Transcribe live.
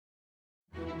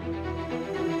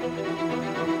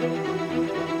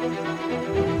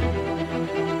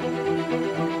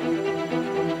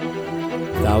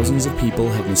thousands of people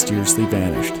have mysteriously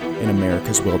vanished in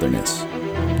America's wilderness.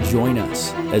 Join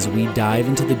us as we dive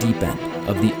into the deep end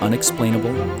of the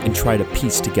unexplainable and try to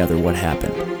piece together what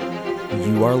happened.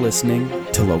 You are listening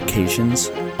to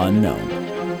Locations Unknown.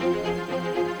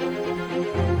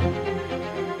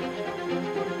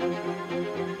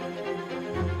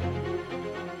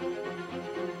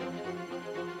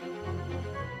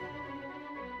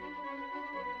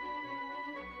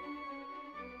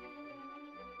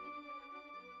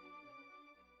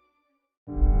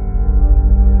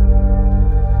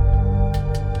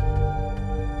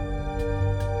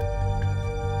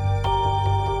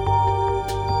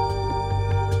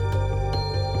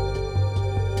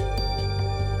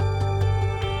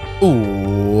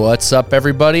 What's up,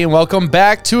 everybody, and welcome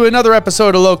back to another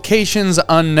episode of Locations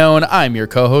Unknown. I'm your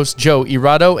co-host, Joe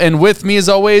Irado, and with me, as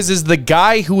always, is the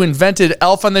guy who invented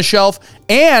Elf on the Shelf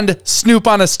and Snoop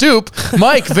on a Stoop,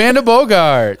 Mike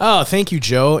Vandebogart. Oh, thank you,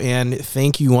 Joe, and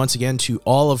thank you once again to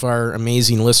all of our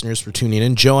amazing listeners for tuning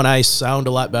in. Joe and I sound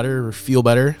a lot better, or feel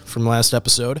better from last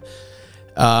episode.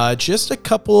 Just a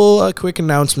couple quick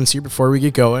announcements here before we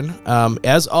get going.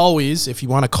 As always, if you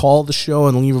want to call the show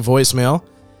and leave a voicemail,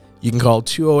 you can call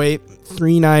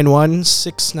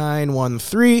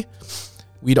 208-391-6913.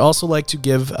 We'd also like to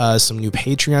give some new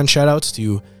Patreon shoutouts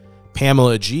to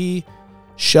Pamela G.,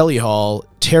 Shelly Hall,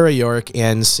 Tara York,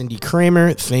 and Cindy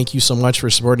Kramer. Thank you so much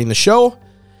for supporting the show.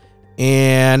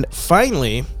 And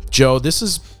finally, Joe, this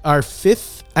is our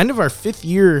end of our fifth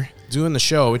year doing the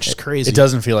show, which is crazy. It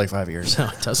doesn't feel like 5 years. No,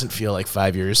 it doesn't feel like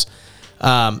 5 years.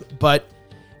 And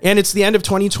it's the end of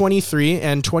 2023,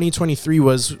 and 2023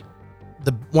 was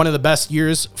one of the best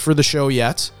years for the show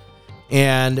yet.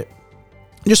 And I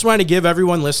just wanted to give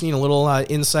everyone listening a little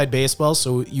inside baseball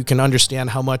so you can understand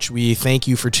how much we thank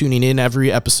you for tuning in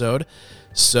every episode.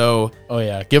 So,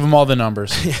 give them all the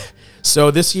numbers. So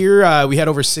this year we had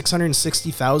over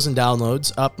 660,000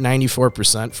 downloads, up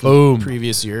 94% from the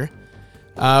previous year.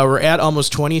 We're at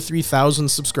almost 23,000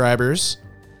 subscribers.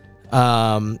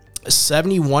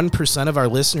 71% of our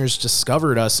listeners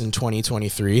discovered us in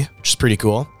 2023, which is pretty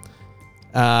cool.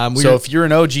 So if you're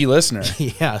an OG listener,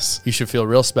 yes, you should feel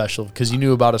real special because you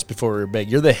knew about us before we were big.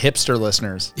 You're the hipster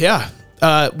listeners. Yeah.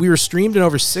 We were streamed in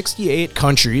over 68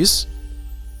 countries.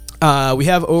 We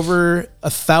have over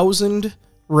 1,000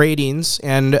 ratings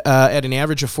and at an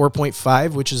average of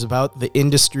 4.5, which is about the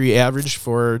industry average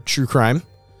for true crime.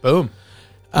 Boom.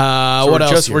 So what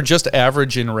else? We're just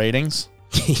average in ratings.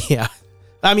 Yeah.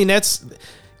 I mean, that's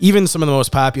even some of the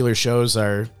most popular shows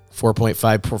are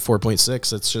 4.5,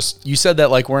 4.6. It's just... You said that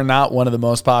like we're not one of the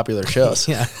most popular shows.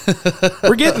 Yeah.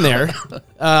 We're getting there.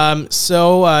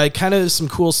 So kind of some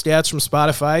cool stats from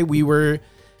Spotify. We were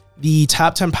the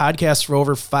top 10 podcast for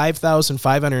over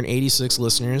 5,586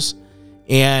 listeners.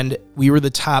 And we were the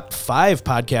top 5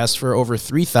 podcast for over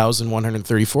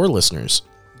 3,134 listeners.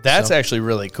 That's actually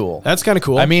really cool. That's kind of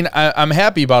cool. I mean, I'm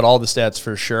happy about all the stats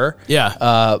for sure.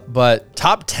 Yeah. But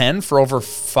top 10 for over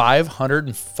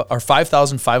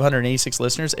 5,586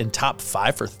 listeners, and top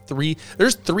 5 for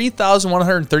there's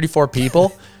 3,134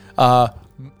 people.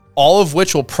 All of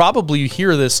which will probably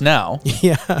hear this now.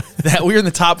 Yeah. That we're in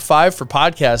the top 5 for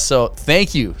podcasts. So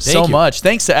thank you so much.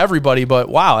 Thanks to everybody. But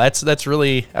wow, that's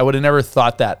really, I would have never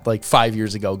thought that like 5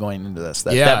 years ago going into this,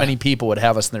 that many people would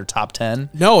have us in their top 10.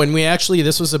 No, and we actually,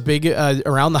 this was a big,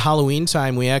 around the Halloween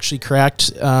time, we actually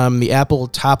cracked the Apple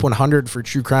Top 100 for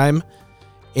true crime.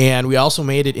 And we also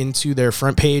made it into their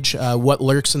front page, What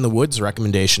Lurks in the Woods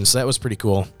recommendation. So that was pretty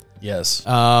cool. Yes.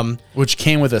 Which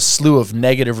came with a slew of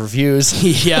negative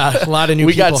reviews. Yeah, a lot of new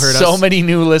people heard us. We got so many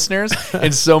new listeners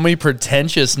and so many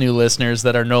pretentious new listeners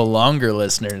that are no longer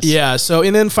listeners. Yeah, so,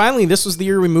 and then finally, this was the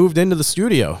year we moved into the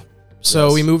studio.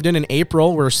 So we moved in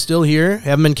April. We're still here.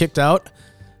 Haven't been kicked out.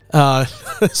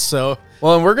 So...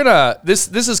 Well, and we're going to...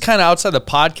 This is kind of outside the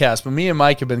podcast, but me and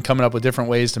Mike have been coming up with different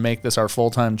ways to make this our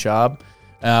full-time job.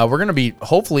 We're going to be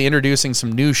hopefully introducing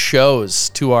some new shows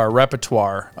to our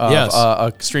repertoire of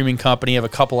a streaming company. I have a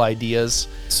couple ideas.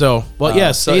 So,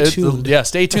 stay tuned.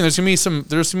 Stay tuned. There's going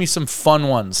to be some fun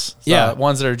ones.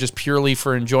 Ones that are just purely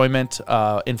for enjoyment,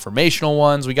 informational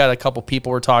ones. We got a couple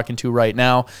people we're talking to right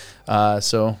now. Yeah,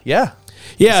 so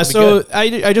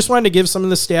I just wanted to give some of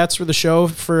the stats for the show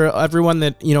for everyone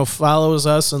that, follows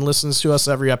us and listens to us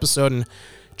every episode. And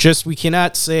just, we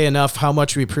cannot say enough how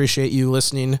much we appreciate you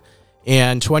listening.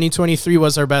 And 2023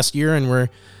 was our best year, and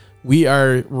we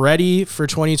are ready for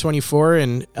 2024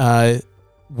 and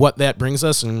what that brings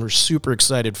us, and we're super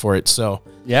excited for it. So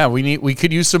yeah, we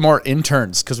could use some more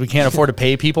interns because we can't afford to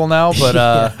pay people now.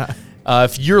 But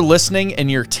if you're listening and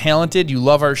you're talented, you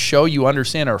love our show, you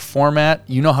understand our format,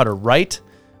 you know how to write,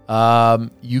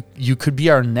 you could be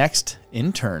our next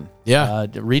intern. Yeah.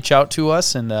 Reach out to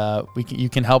us, and you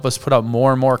can help us put out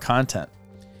more and more content.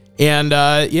 And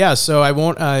so I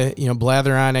won't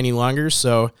blather on any longer.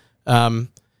 So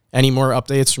any more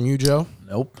updates from you, Joe?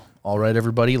 Nope. All right,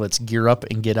 everybody, let's gear up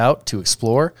and get out to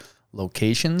explore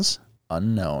locations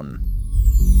unknown.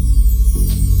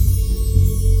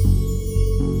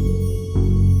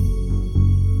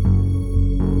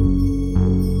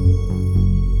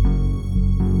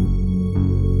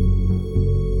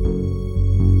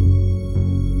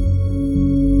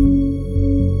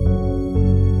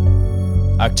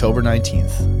 October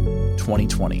 19th,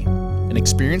 2020. An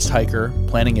experienced hiker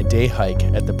planning a day hike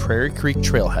at the Prairie Creek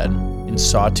Trailhead in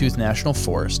Sawtooth National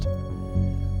Forest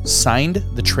signed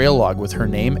the trail log with her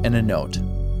name and a note,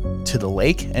 "To the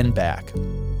lake and back."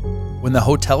 When the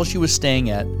hotel she was staying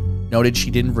at noted she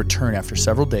didn't return after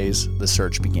several days, the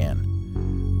search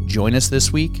began. Join us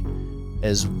this week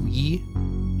as we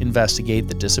investigate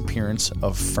the disappearance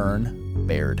of Fern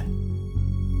Baird.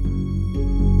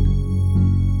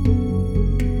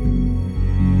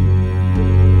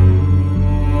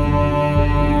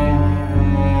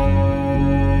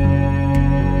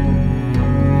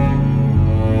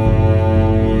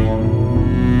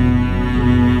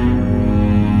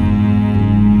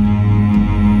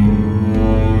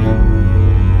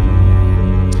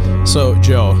 So,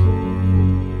 Joe,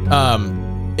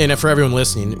 and for everyone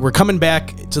listening, we're coming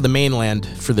back to the mainland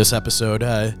for this episode.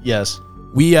 Yes.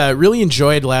 We really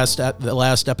enjoyed the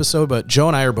last episode, but Joe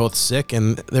and I are both sick,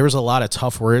 and there was a lot of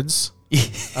tough words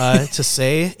to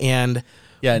say. And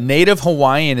yeah, native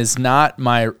Hawaiian is not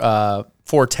my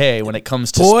forte when it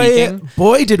comes to speaking.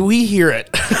 Boy, did we hear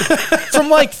it from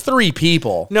like 3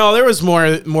 people. No, there was more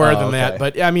than okay. that.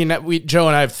 But I mean, Joe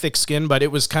and I have thick skin, but it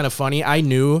was kind of funny. I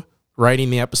knew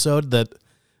writing the episode that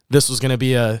this was going to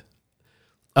be a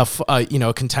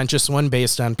contentious one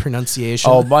based on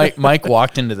pronunciation. Oh, Mike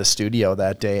walked into the studio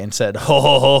that day and said,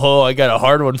 "Ho, I got a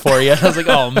hard one for you." I was like,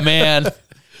 "Oh man."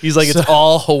 He's like, "It's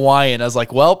all Hawaiian." I was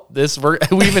like, "Well, we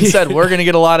even said we're going to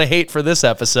get a lot of hate for this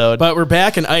episode." But we're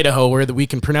back in Idaho where we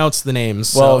can pronounce the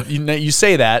names. Well, so. you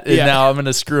say that, and now I'm going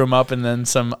to screw them up, and then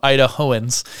some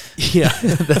Idahoans. Yeah,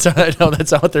 I know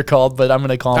that's not what they're called, but I'm going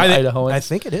to call them Idahoans. I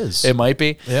think it is. It might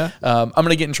be. Yeah. I'm going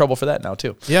to get in trouble for that now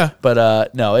too. Yeah.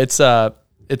 But no, it's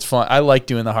fun. I like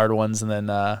doing the hard ones, and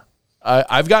then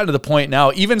I've gotten to the point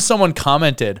now, even someone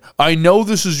commented, "I know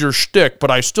this is your shtick,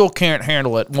 but I still can't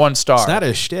handle it." 1 star. It's not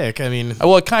a shtick. I mean,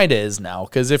 well, it kind of is now,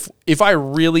 because if I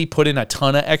really put in a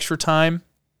ton of extra time,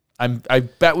 I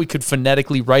bet we could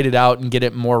phonetically write it out and get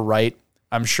it more right,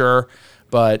 I'm sure.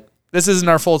 But this isn't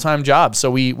our full-time job,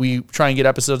 so we try and get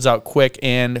episodes out quick,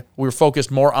 and we're focused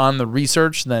more on the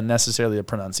research than necessarily the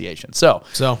pronunciation. So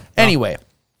anyway,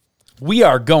 we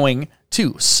are going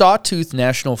to Sawtooth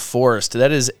National Forest.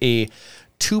 That is a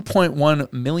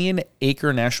 2.1 million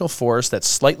acre national forest that's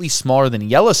slightly smaller than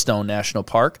Yellowstone National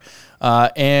Park.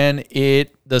 And the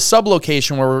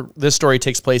sublocation where this story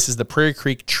takes place is the Prairie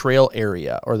Creek Trail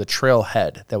area, or the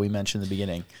trailhead that we mentioned in the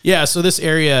beginning. Yeah, so this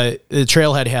area, the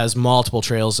trailhead has multiple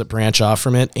trails that branch off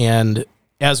from it. And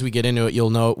as we get into it,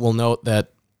 we'll note that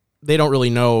they don't really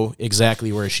know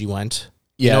exactly where she went.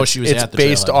 Yeah, she was it's at the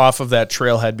based trailhead. off of that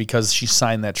trailhead because she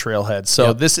signed that trailhead.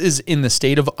 So This is in the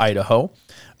state of Idaho.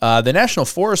 The National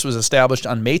Forest was established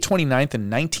on May 29th in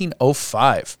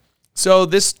 1905. So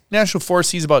this National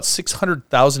Forest sees about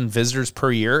 600,000 visitors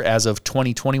per year as of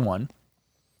 2021.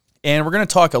 And we're going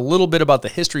to talk a little bit about the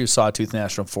history of Sawtooth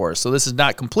National Forest. So this is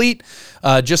not complete,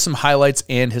 just some highlights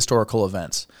and historical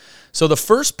events. So the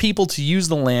first people to use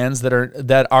the lands that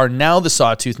are now the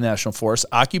Sawtooth National Forest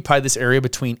occupied this area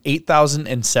between 8,000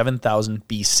 and 7,000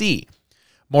 BC.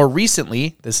 More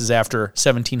recently, this is after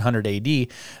 1700 AD,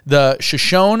 the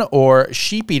Shoshone or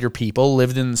sheep-eater people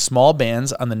lived in small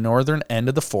bands on the northern end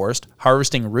of the forest,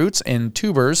 harvesting roots and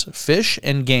tubers, fish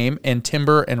and game, and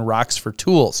timber and rocks for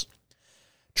tools.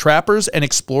 Trappers and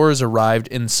explorers arrived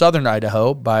in southern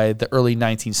Idaho by the early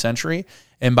 19th century,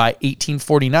 and by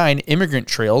 1849, immigrant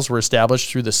trails were established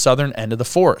through the southern end of the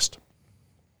forest.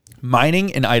 Mining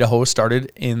in Idaho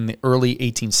started in the early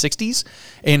 1860s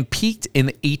and peaked in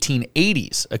the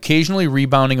 1880s, occasionally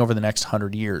rebounding over the next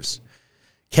 100 years.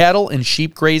 Cattle and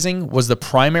sheep grazing was the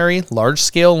primary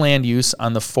large-scale land use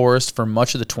on the forest for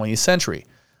much of the 20th century.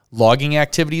 Logging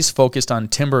activities focused on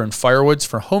timber and firewoods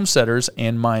for homesteaders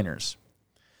and miners.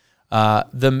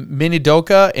 The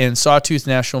Minidoka and Sawtooth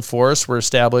National Forests were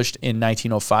established in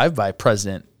 1905 by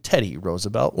President Teddy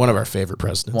Roosevelt. One of our favorite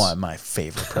presidents. One of my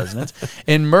favorite presidents.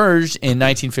 And merged in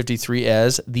 1953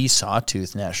 as the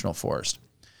Sawtooth National Forest.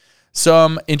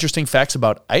 Some interesting facts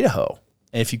about Idaho.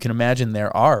 If you can imagine,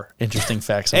 there are interesting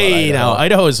facts about Hey, Idaho. now,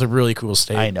 Idaho is a really cool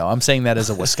state. I know. I'm saying that as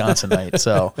a Wisconsinite,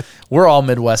 so we're all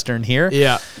Midwestern here.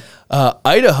 Yeah.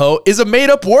 Idaho is a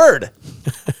made-up word.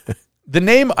 The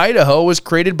name Idaho was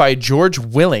created by George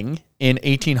Willing in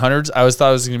 1800s. I always thought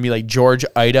it was going to be like George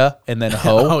Ida and then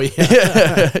Ho. Oh,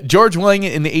 yeah. George Willing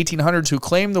in the 1800s, who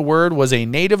claimed the word was a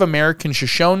Native American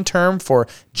Shoshone term for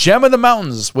gem of the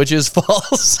mountains, which is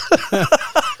false.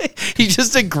 He's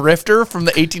just a grifter from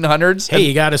the 1800s. Hey,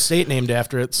 you got a state named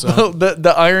after it. So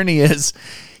The irony is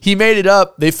he made it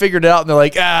up. They figured it out and they're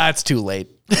like, it's too late.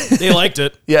 they liked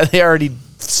it. Yeah, they already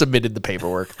submitted the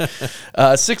paperwork.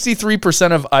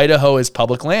 63% of Idaho is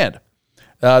public land.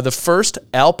 The first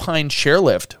alpine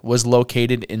chairlift was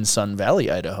located in Sun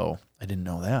Valley, Idaho. I didn't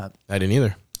know that. I didn't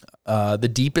either. The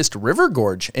deepest river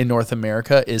gorge in North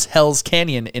America is Hell's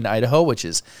Canyon in Idaho, which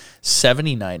is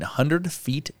 7,900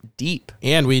 feet deep.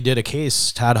 And we did a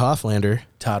case, Todd Hofflander.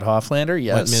 Todd Hofflander,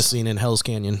 yes. Went missing in Hell's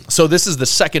Canyon. So this is the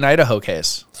second Idaho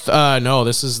case. No,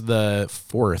 this is the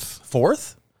fourth.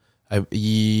 Fourth?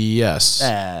 Yes.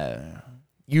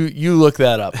 You look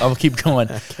that up. I'll keep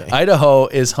going. Okay. Idaho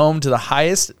is home to the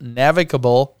highest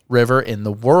navigable river in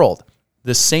the world.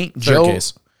 The St. Joe.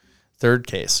 Third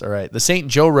case. All right. The St.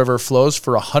 Joe River flows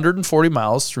for 140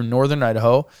 miles through northern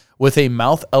Idaho with a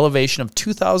mouth elevation of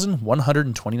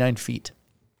 2,129 feet.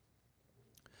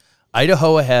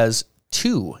 Idaho has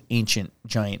 2 ancient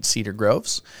giant cedar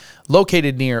groves.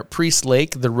 Located near Priest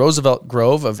Lake, the Roosevelt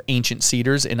Grove of ancient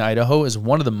cedars in Idaho is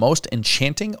one of the most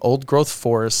enchanting old-growth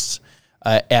forests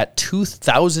at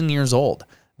 2,000 years old.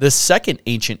 The second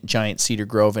ancient giant cedar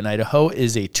grove in Idaho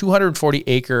is a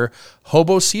 240-acre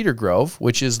hobo cedar grove,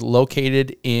 which is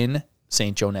located in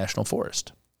St. Joe National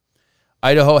Forest.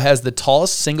 Idaho has the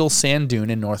tallest single sand dune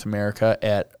in North America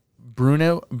at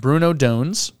Bruno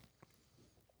Dunes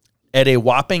at a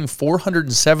whopping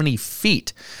 470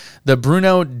 feet. The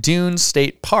Bruno Dunes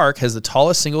State Park has the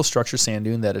tallest single structure sand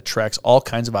dune that attracts all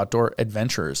kinds of outdoor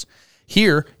adventurers.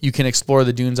 Here, you can explore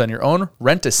the dunes on your own,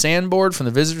 rent a sandboard from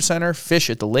the visitor center, fish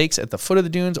at the lakes at the foot of the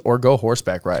dunes, or go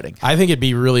horseback riding. I think it'd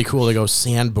be really cool to go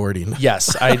sandboarding.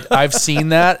 Yes, I've seen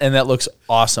that, and that looks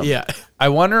awesome. Yeah. I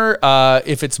wonder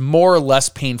if it's more or less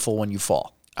painful when you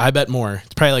fall. I bet more.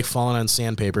 It's probably like falling on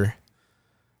sandpaper.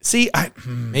 See,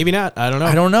 Maybe not. I don't know.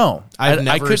 I don't know. I've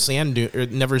never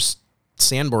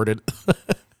sandboarded.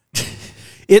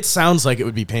 It sounds like it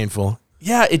would be painful.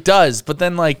 Yeah, it does, but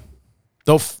then like,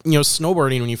 though,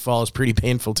 snowboarding when you fall is pretty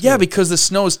painful too. yeah, because the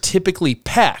snow is typically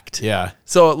packed. Yeah.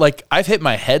 So like I've hit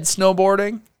my head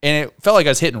snowboarding and it felt like I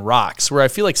was hitting rocks, where I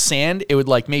feel like sand, it would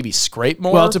like maybe scrape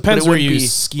more. Well, it depends where you be,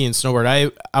 ski and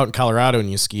snowboard. Out in Colorado and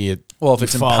you ski it. Well, if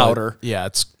it's in powder.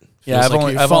 I've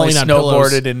only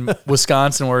snowboarded in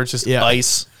Wisconsin where it's just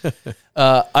ice.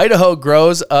 Idaho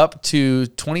grows up to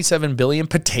 27 billion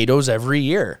potatoes every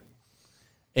year.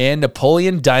 And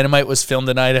Napoleon Dynamite was filmed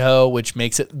in Idaho, which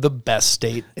makes it the best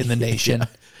state in the nation.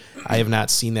 I have not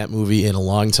seen that movie in a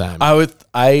long time.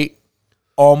 I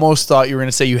almost thought you were going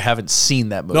to say you haven't seen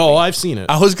that movie. No, I've seen it.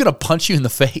 I was going to punch you in the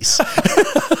face.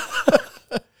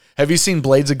 Have you seen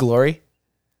Blades of Glory?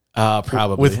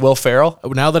 Probably. With Will Ferrell?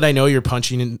 Now that I know you're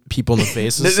punching people in the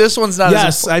faces. This one's not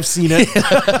Yes, I've seen it.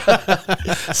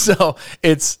 So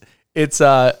it's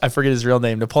I forget his real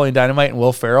name. Napoleon Dynamite and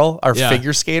Will Ferrell are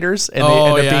figure skaters, and they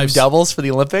end up being doubles for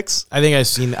the Olympics. I think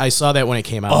I saw that when it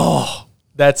came out. Oh,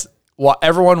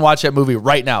 everyone watch that movie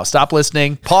right now. Stop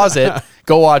listening, pause it,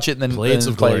 go watch it, and then Blades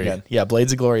of play Glory. it again. Yeah,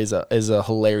 Blades of Glory is a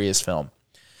hilarious film.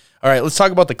 All right, let's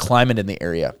talk about the climate in the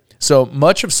area. So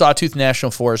much of Sawtooth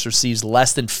National Forest receives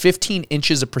less than 15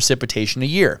 inches of precipitation a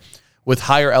year, with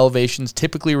higher elevations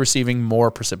typically receiving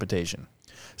more precipitation.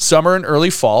 Summer and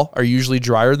early fall are usually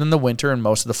drier than the winter in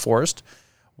most of the forest,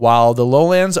 while the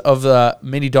lowlands of the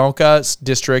Minnetonka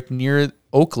district near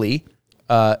Oakley,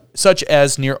 such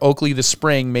as near Oakley, the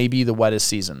spring may be the wettest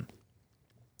season.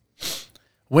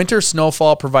 Winter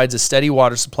snowfall provides a steady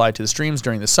water supply to the streams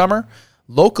during the summer.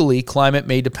 Locally, climate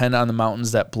may depend on the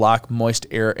mountains that block moist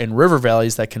air and river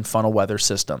valleys that can funnel weather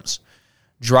systems.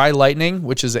 Dry lightning,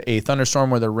 which is a thunderstorm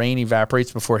where the rain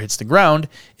evaporates before it hits the ground,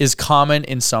 is common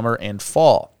in summer and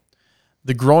fall.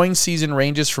 The growing season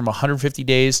ranges from 150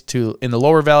 days in the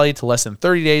lower valley to less than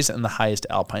 30 days in the highest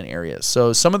alpine areas.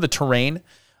 So some of the terrain,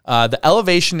 the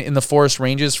elevation in the forest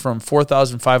ranges from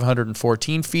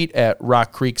 4,514 feet at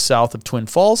Rock Creek south of Twin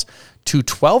Falls to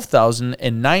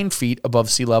 12,009 feet above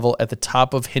sea level at the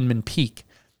top of Hinman Peak,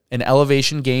 an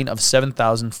elevation gain of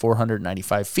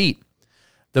 7,495 feet.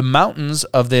 The mountains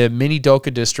of the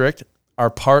Minnetonka district are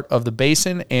part of the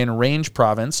Basin and Range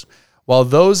province, while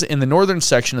those in the northern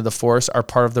section of the forest are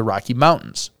part of the Rocky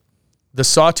Mountains. The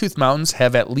Sawtooth Mountains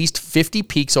have at least 50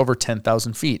 peaks over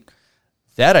 10,000 feet.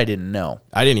 That I didn't know.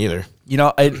 I didn't either. You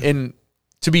know, and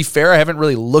to be fair, I haven't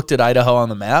really looked at Idaho on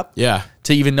the map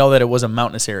to even know that it was a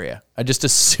mountainous area. I just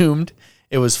assumed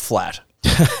it was flat.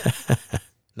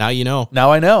 Now you know.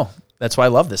 Now I know. That's why I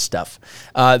love this stuff.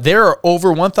 There are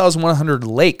over 1,100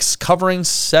 lakes covering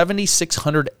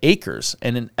 7,600 acres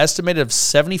and an estimated of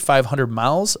 7,500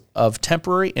 miles of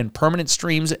temporary and permanent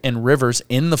streams and rivers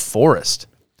in the forest.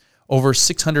 Over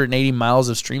 680 miles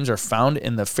of streams are found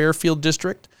in the Fairfield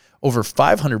district, over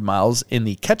 500 miles in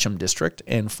the Ketchum district,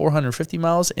 and 450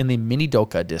 miles in the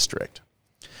Minidoka district.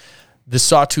 The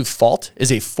Sawtooth Fault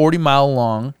is a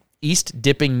 40-mile-long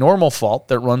east-dipping normal fault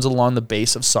that runs along the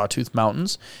base of Sawtooth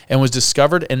Mountains and was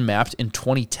discovered and mapped in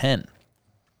 2010.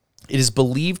 It is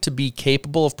believed to be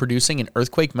capable of producing an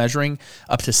earthquake measuring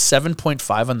up to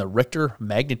 7.5 on the Richter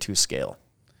magnitude scale.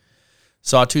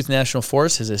 Sawtooth National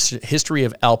Forest has a history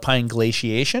of alpine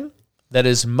glaciation that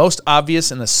is most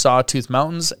obvious in the Sawtooth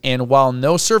Mountains, and while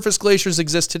no surface glaciers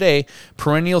exist today,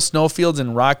 perennial snowfields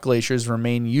and rock glaciers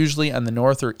remain usually on the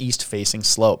north or east-facing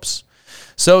slopes.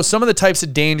 So some of the types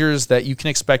of dangers that you can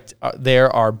expect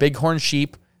there are bighorn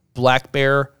sheep, black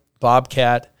bear,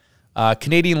 bobcat,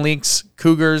 Canadian lynx,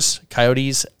 cougars,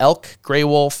 coyotes, elk, gray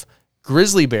wolf.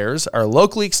 Grizzly bears are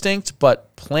locally extinct,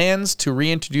 but plans to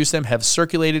reintroduce them have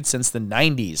circulated since the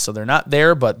 90s. So they're not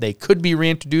there, but they could be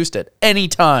reintroduced at any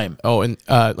time. Oh, and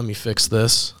let me fix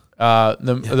this.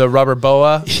 The rubber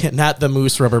boa. Yeah, not the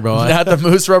moose rubber boa. Not the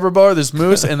moose rubber boa. There's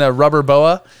moose and the rubber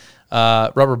boa.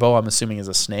 Rubber boa, I'm assuming, is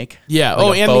a snake. Yeah.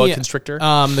 Like and boa the constrictor.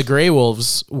 The gray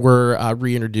wolves were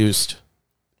reintroduced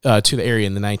to the area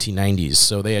in the 1990s,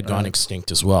 so they had gone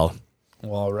extinct as well.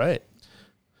 Well, all right.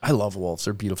 I love wolves.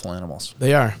 They're beautiful animals.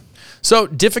 They are. So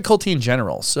difficulty in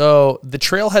general. So the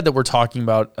trailhead that we're talking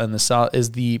about in the south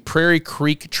is the Prairie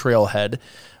Creek Trailhead.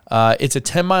 It's a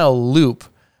 10-mile loop.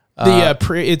 They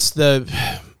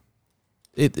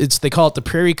call it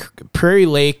the Prairie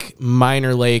Lake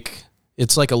Minor Lake.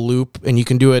 It's like a loop, and you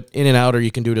can do it in and out, or you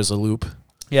can do it as a loop.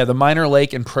 Yeah, the Minor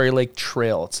Lake and Prairie Lake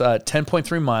Trail. It's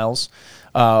 10.3 miles,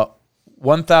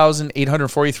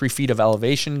 1,843 feet of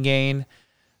elevation gain.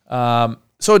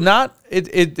 So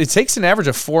it takes an average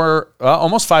of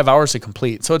almost 5 hours to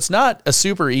complete. So it's not a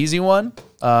super easy one,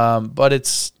 but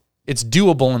it's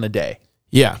doable in a day.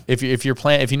 Yeah, if you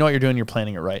know what you're doing, you're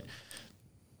planning it right.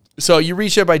 So you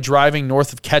reach it by driving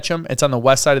north of Ketchum. It's on the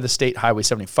west side of the state, Highway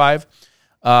 75.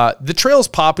 The trail is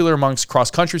popular amongst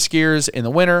cross-country skiers in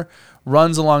the winter,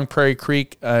 runs along Prairie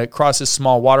Creek, crosses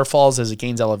small waterfalls as it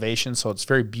gains elevation, so it's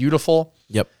very beautiful.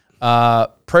 Yep.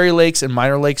 Prairie Lakes and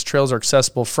Minor Lakes trails are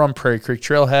accessible from Prairie Creek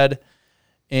Trailhead,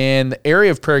 and the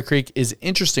area of Prairie Creek is an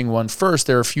interesting one. First,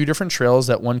 there are a few different trails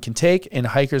that one can take, and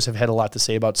hikers have had a lot to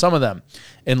say about some of them.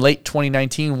 In late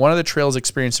 2019, one of the trails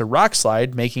experienced a rock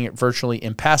slide, making it virtually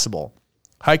impassable.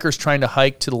 Hikers trying to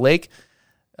hike to the lake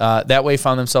that way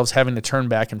found themselves having to turn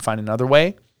back and find another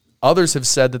way. Others have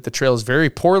said that the trail is very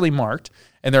poorly marked,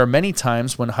 and there are many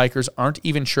times when hikers aren't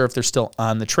even sure if they're still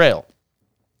on the trail.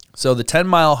 So the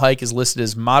 10-mile hike is listed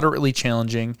as moderately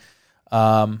challenging.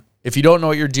 If you don't know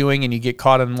what you're doing and you get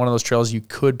caught on one of those trails, you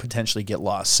could potentially get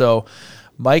lost. So,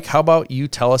 Mike, how about you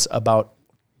tell us about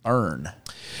Fern?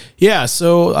 Yeah,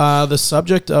 so the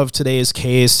subject of today's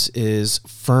case is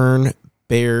Fern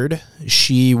Baird.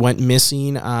 She went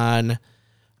missing on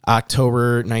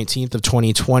October 19th of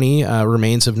 2020.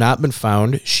 Remains have not been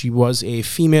found. She was a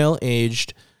female,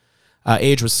 age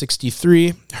was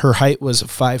 63. Her height was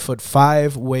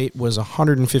 5'5", weight was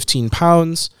 115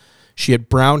 pounds. She had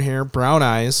brown hair, brown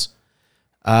eyes.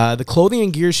 The clothing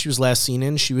and gear she was last seen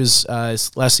in, she was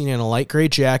last seen in a light gray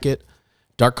jacket,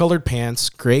 dark colored pants,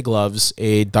 gray gloves,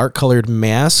 a dark colored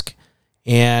mask,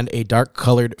 and a dark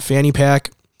colored fanny pack.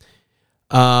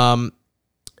 From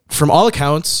all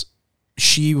accounts,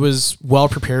 she was well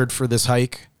prepared for this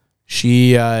hike.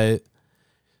 She, from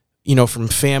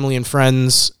family and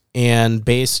friends, and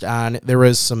based on, there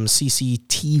was some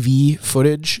CCTV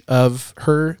footage of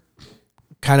her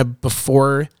kind of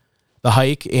before the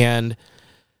hike, and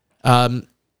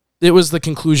it was the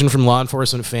conclusion from law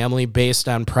enforcement family based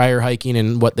on prior hiking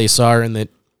and what they saw her, and that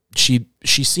she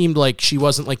seemed like she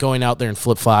wasn't like going out there in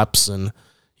flip-flops, and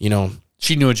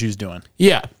she knew what she was doing.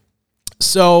 Yeah.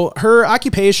 So her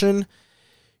occupation,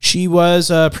 she was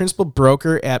a principal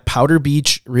broker at Powder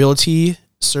Beach Realty,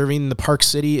 serving the Park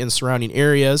City and surrounding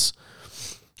areas.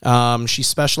 She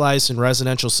specialized in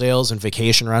residential sales and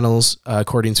vacation rentals,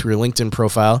 according to her LinkedIn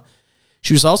profile.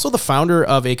 She was also the founder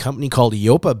of a company called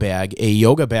Yopa Bag, a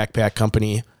yoga backpack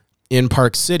company in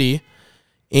Park City.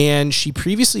 And she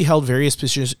previously held various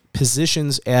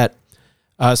positions at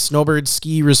Snowbird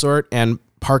Ski Resort and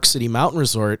Park City Mountain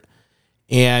Resort.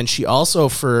 And she also,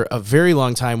 for a very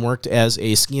long time, worked as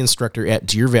a ski instructor at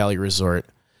Deer Valley Resort.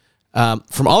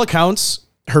 From all accounts,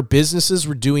 her businesses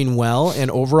were doing well, and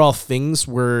overall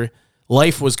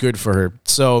life was good for her.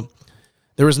 So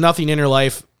there was nothing in her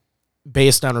life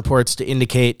based on reports to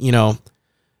indicate,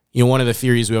 one of the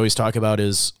theories we always talk about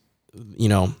is,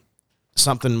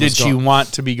 something. Did she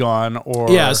want to be gone, or?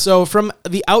 Yeah. So from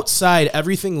the outside,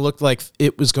 everything looked like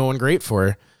it was going great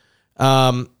for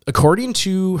her. According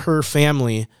to her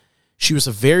family, she was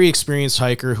a very experienced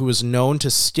hiker who was known to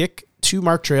stick to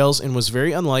marked trails and was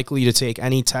very unlikely to take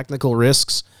any technical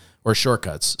risks or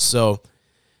shortcuts. So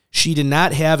she did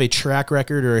not have a track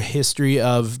record or a history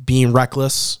of being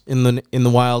reckless in the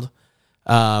wild.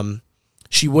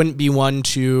 She wouldn't be one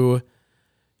to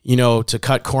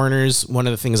cut corners. One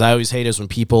of the things I always hate is when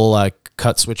people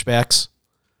cut switchbacks.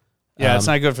 Yeah, it's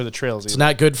not good for the trails either. It's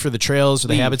not good for the trails or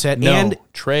the habitat. And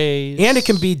trails. And it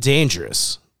can be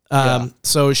dangerous.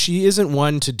 So she isn't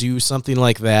one to do something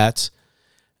like that.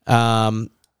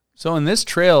 So in this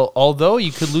trail, although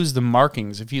you could lose the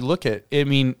markings, if you look at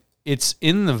it, it's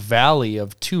in the valley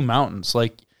of two mountains.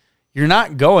 Like, you're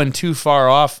not going too far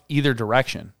off either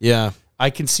direction. Yeah. I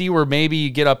can see where maybe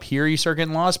you get up here, you start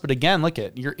getting lost. But again,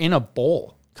 you're in a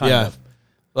bowl, kind of.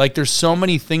 Like, there's so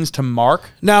many things to mark.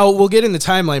 Now, we'll get in the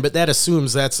timeline, but that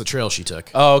assumes that's the trail she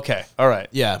took. Oh, okay. All right.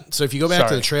 Yeah. So if you go back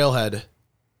to the trailhead,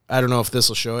 I don't know if this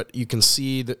will show it. You can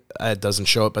see that it doesn't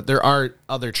show it, but there are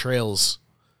other trails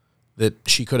that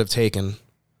she could have taken.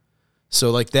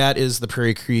 So, that is the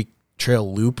Prairie Creek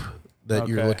Trail loop that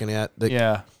you're looking at.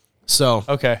 Yeah. So.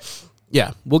 Okay.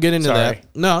 Yeah, we'll get into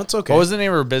that. No, it's okay. What was the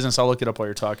name of her business? I'll look it up while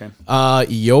you're talking.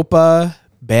 Yopa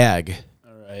Bag.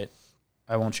 All right.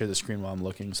 I won't share the screen while I'm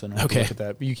looking, so don't look at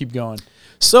that. But you keep going.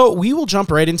 So we will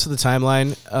jump right into the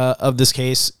timeline of this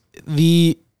case.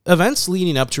 The events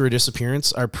leading up to her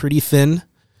disappearance are pretty thin.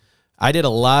 I did a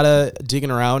lot of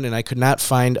digging around, and I could not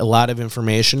find a lot of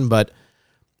information. But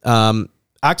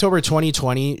October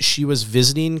 2020, she was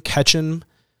visiting Ketchum,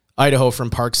 Idaho from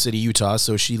Park City, Utah.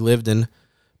 So she lived in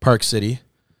Park City.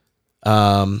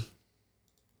 Is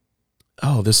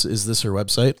this her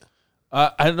website?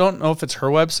 I don't know if it's her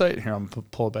website. Here, I'm going to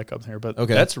pull it back up here, but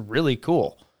that's really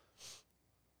cool.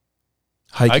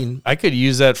 Hiking. I could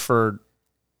use that for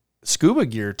scuba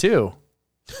gear too.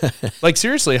 Like,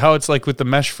 seriously, how it's like with the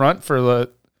mesh front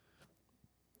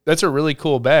that's a really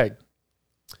cool bag.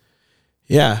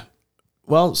 Yeah.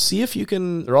 Well, see if you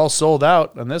can. They're all sold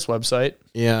out on this website.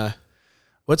 Yeah.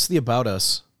 What's the About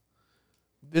Us?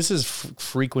 This is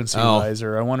Frequency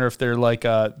Riser. I wonder if they're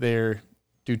they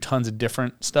do tons of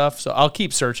different stuff. So I'll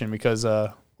keep searching because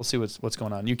we'll see what's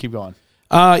going on. You keep going.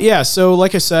 Yeah. So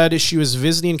like I said, she was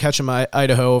visiting Ketchum,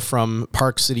 Idaho from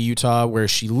Park City, Utah, where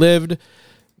she lived.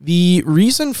 The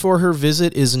reason for her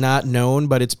visit is not known,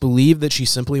 but it's believed that she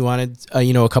simply wanted,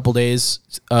 a couple days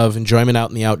of enjoyment out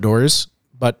in the outdoors.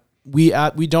 But we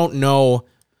don't know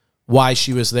why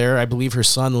she was there. I believe her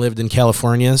son lived in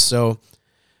California, so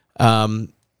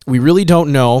we really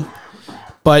don't know.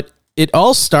 But it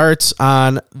all starts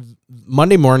on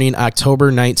Monday morning,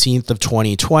 October 19th of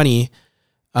 2020.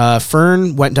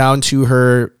 Fern went down to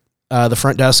her the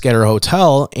front desk at her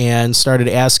hotel and started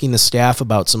asking the staff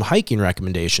about some hiking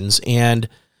recommendations. And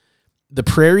the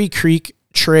Prairie Creek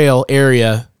Trail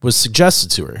area was suggested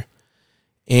to her.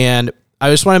 And I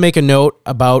just want to make a note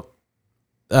about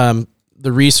the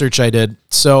research I did.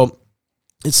 So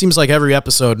it seems like every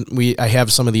episode I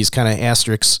have some of these kind of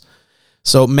asterisks.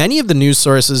 So many of the news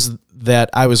sources that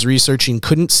I was researching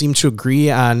couldn't seem to agree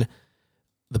on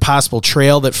the possible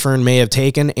trail that Fern may have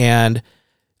taken, and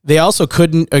they also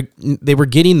couldn't. They were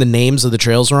getting the names of the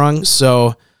trails wrong.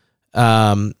 So,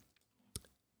 like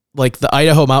the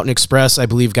Idaho Mountain Express, I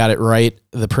believe got it right.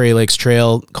 The Prairie Lakes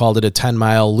Trail called it a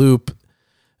 10-mile loop,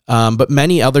 but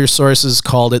many other sources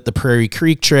called it the Prairie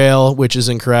Creek Trail, which is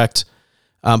incorrect,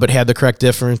 but had the correct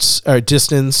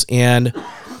distance. And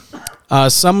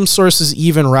some sources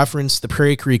even referenced the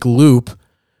Prairie Creek Loop,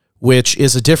 which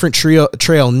is a different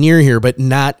trail near here, but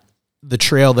not the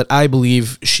trail that I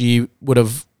believe she would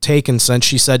have taken since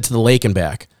she said to the lake and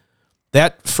back.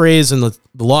 That phrase in the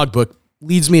logbook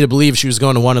leads me to believe she was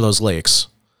going to one of those lakes.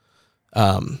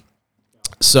 One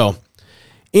of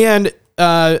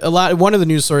the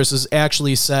news sources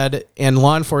actually said, and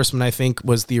law enforcement, I think,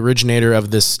 was the originator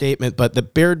of this statement, but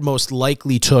that Baird most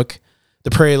likely took the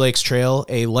Prairie Lakes Trail,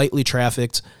 a lightly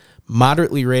trafficked,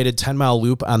 moderately rated 10-mile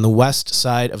loop on the west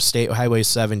side of State Highway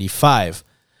 75.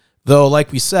 Though,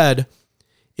 like we said,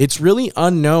 it's really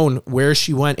unknown where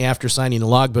she went after signing the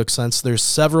logbook, since there's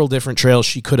several different trails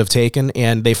she could have taken,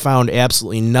 and they found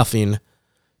absolutely nothing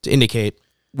to indicate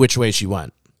which way she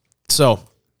went. So,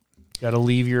 got to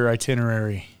leave your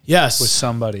itinerary. Yes, with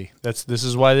somebody. This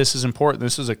is why this is important.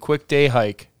 This is a quick day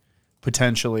hike,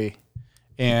 potentially,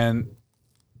 and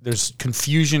there's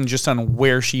confusion just on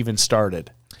where she even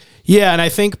started. Yeah, and I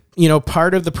think,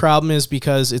 part of the problem is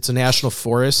because it's a national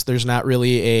forest, there's not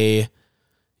really a,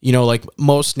 like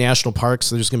most national parks,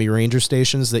 there's going to be ranger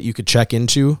stations that you could check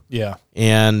into. Yeah.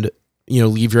 And,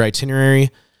 leave your itinerary.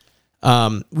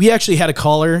 We actually had a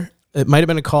caller, it might have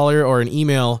been a caller or an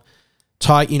email,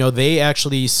 they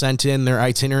actually sent in their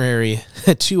itinerary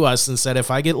to us and said, if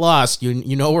I get lost,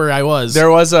 you know where I was. There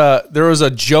was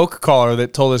a joke caller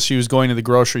that told us she was going to the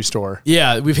grocery store.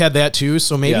 Yeah, we've had that too.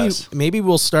 So maybe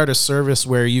we'll start a service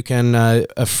where you can,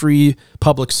 a free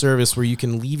public service where you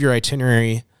can leave your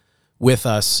itinerary with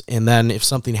us, and then if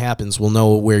something happens, we'll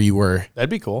know where you were. That'd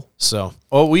be cool. So,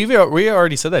 we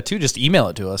already said that too. Just email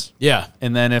it to us. Yeah,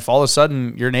 and then if all of a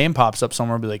sudden your name pops up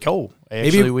somewhere, be like, oh,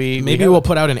 actually, maybe we'll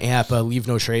put out an app, a Leave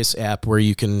No Trace app, where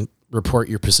you can report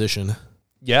your position.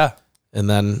 Yeah, and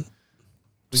then.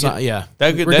 We're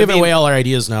giving away away all our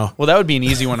ideas now. Well, that would be an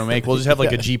easy one to make. We'll just have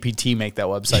like a GPT make that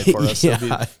website for us.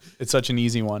 Yeah. It's such an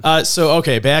easy one.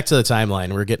 Okay, back to the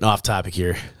timeline. We're getting off topic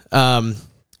here.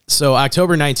 So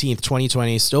October 19th,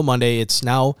 2020, still Monday. It's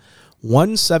now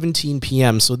 1:17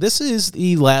 p.m. So this is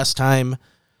the last time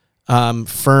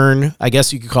Fern, I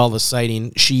guess you could call the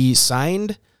sighting, she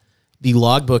signed the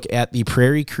logbook at the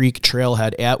Prairie Creek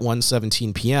Trailhead at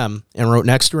 1:17 p.m. and wrote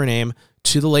next to her name,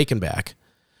 "To the lake and back."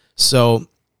 So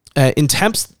in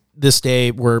temps this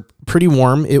day were pretty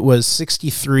warm. It was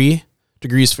 63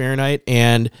 degrees Fahrenheit,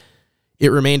 and it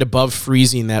remained above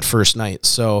freezing that first night.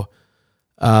 So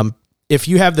if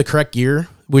you have the correct gear,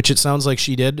 which it sounds like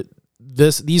she did,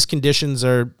 these conditions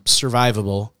are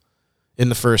survivable in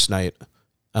the first night.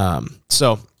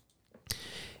 So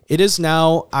it is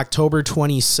now October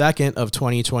 22nd of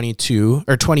 2022,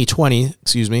 or 2020,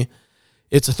 excuse me.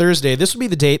 It's a Thursday. This would be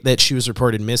the date that she was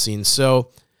reported missing.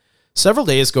 So several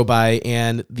days go by,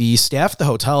 and the staff at the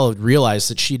hotel realized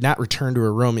that she'd not returned to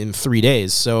her room in 3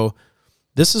 days. So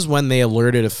this is when they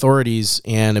alerted authorities,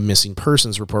 and a missing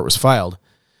persons report was filed.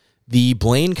 The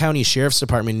Blaine County Sheriff's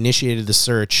Department initiated the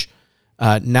search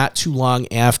not too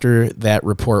long after that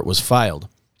report was filed.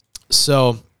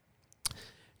 So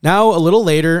now, a little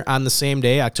later on the same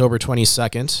day, October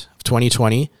 22nd of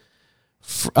 2020,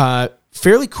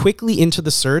 fairly quickly into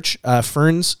the search,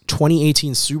 Fern's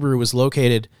 2018 Subaru was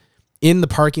located in the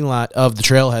parking lot of the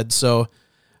trailhead. So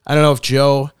I don't know if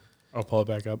Joe... I'll pull it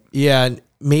back up. Yeah,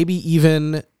 maybe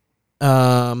even...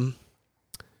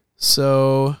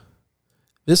 So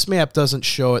this map doesn't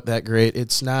show it that great.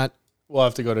 It's not... We'll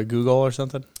have to go to Google or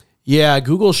something? Yeah,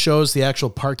 Google shows the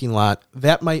actual parking lot.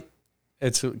 That might...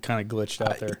 It's kind of glitched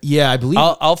out there. Yeah, I believe...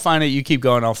 I'll find it. You keep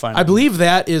going. I'll find it. I believe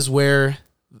that is where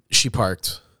she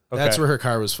parked. Okay. That's where her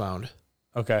car was found.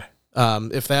 Okay.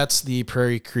 If that's the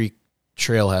Prairie Creek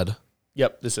Trailhead.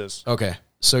 Yep, this is. Okay.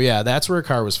 So, yeah, that's where her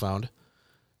car was found.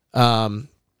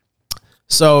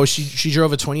 So she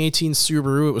drove a 2018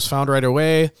 Subaru. It was found right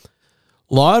away.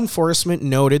 Law enforcement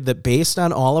noted that based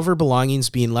on all of her belongings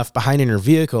being left behind in her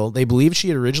vehicle, they believed she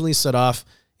had originally set off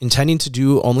intending to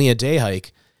do only a day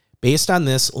hike. Based on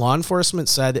this, law enforcement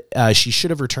said she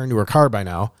should have returned to her car by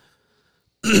now.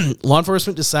 Law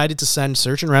enforcement decided to send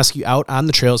search and rescue out on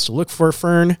the trails to look for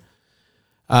Fern.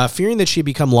 Fearing that she had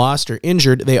become lost or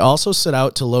injured, they also set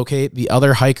out to locate the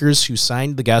other hikers who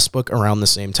signed the guest book around the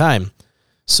same time.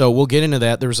 So we'll get into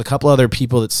that. There was a couple other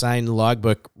people that signed the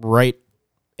logbook right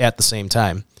at the same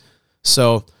time.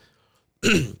 So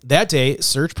that day,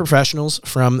 search professionals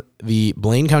from the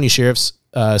Blaine County Sheriff's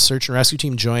search and rescue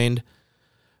team joined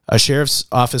sheriff's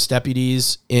office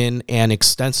deputies in an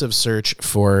extensive search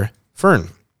for Fern.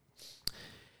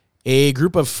 A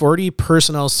group of 40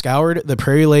 personnel scoured the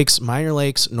Prairie Lakes, Minor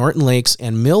Lakes, Norton Lakes,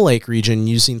 and Mill Lake region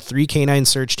using 3 canine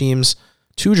search teams,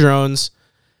 2 drones,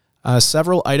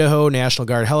 several Idaho National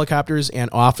Guard helicopters, and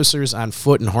officers on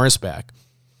foot and horseback.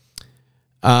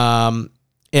 And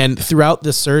throughout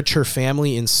the search, her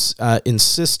family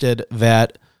insisted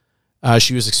that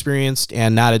she was experienced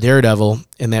and not a daredevil,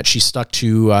 and that she stuck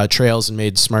to trails and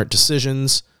made smart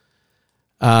decisions.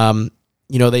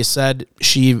 They said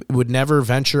she would never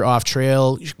venture off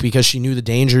trail because she knew the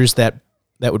dangers that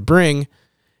would bring.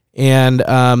 And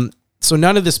so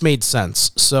none of this made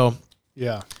sense. So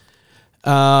yeah,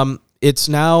 it's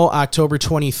now October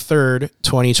 23rd,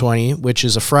 2020, which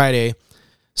is a Friday.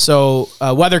 So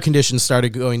weather conditions started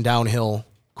going downhill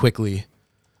quickly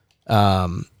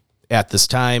at this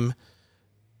time.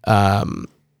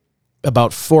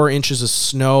 About 4 inches of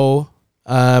snow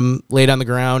laid on the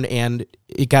ground, and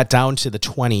it got down to the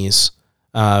 20s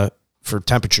for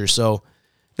temperature. So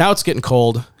now it's getting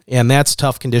cold, and that's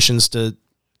tough conditions to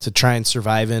try and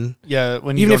survive in. Yeah,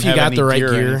 when you even don't if you have got any the right gear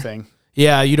or gear. anything.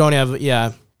 Yeah, you don't have.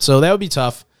 Yeah, so that would be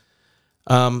tough.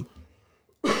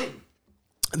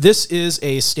 This is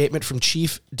a statement from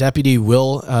Chief Deputy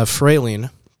Will Frayling.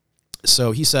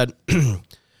 So he said,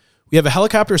 "We have a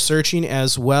helicopter searching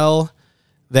as well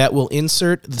that will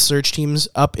insert the search teams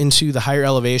up into the higher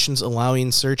elevations,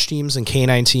 allowing search teams and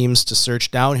canine teams to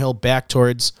search downhill back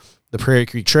towards the Prairie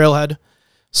Creek Trailhead.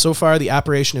 So far, the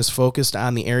operation is focused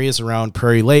on the areas around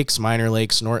Prairie Lakes, Minor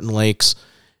Lakes, Norton Lakes,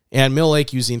 and Mill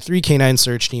Lake, using 3 canine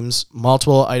search teams,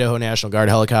 multiple Idaho National Guard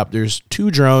helicopters, 2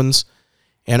 drones,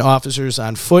 and officers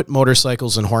on foot,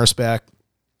 motorcycles, and horseback.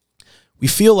 We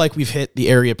feel like we've hit the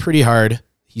area pretty hard,"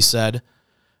 he said,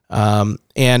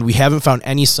 "and we haven't found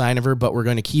any sign of her, but we're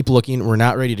going to keep looking. We're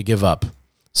not ready to give up."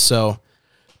 So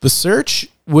the search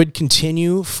would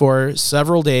continue for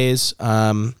several days,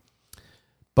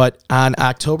 but on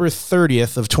October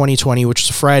 30th of 2020, which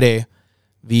is Friday,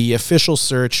 the official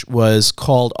search was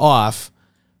called off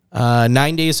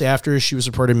 9 days after she was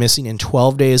reported missing and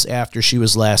 12 days after she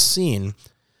was last seen.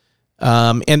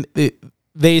 And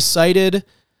they cited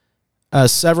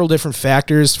several different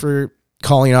factors for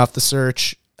calling off the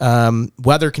search.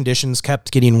 Weather conditions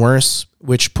kept getting worse,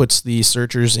 which puts the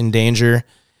searchers in danger,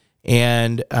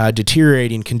 and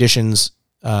deteriorating conditions,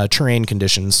 terrain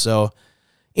conditions. So,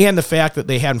 and the fact that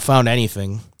they hadn't found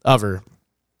anything of her,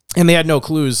 and they had no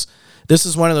clues. This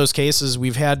is one of those cases,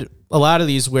 we've had a lot of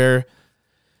these where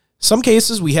some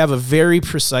cases we have a very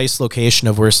precise location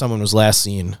of where someone was last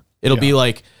seen. It'll be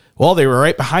like, well, they were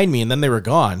right behind me and then they were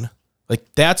gone. Like,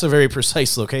 that's a very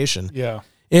precise location. Yeah.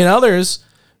 In others,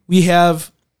 we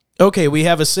have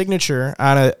a signature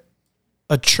on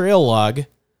a trail log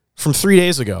from 3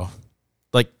 days ago.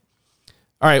 Like,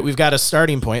 all right, we've got a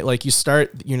starting point. Like,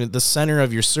 the center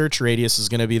of your search radius is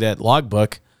going to be that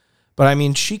logbook. But I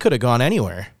mean, she could have gone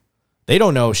anywhere. They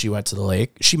don't know she went to the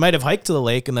lake. She might have hiked to the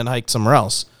lake and then hiked somewhere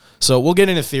else. So we'll get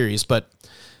into theories. But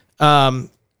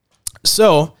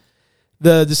so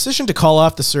the decision to call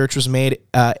off the search was made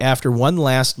after one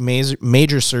last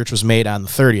major search was made on the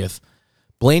 30th.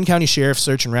 Blaine County Sheriff's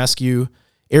Search and Rescue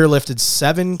airlifted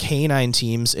 7 canine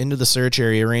teams into the search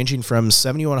area, ranging from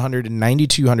 7,100 to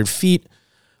 9,200 feet,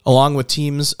 along with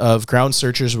teams of ground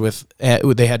searchers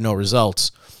they had no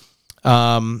results.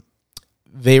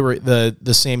 They were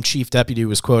the same chief deputy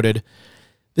was quoted,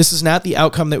 "This is not the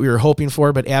outcome that we were hoping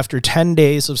for, but after 10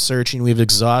 days of searching, we've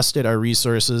exhausted our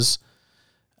resources.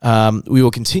 We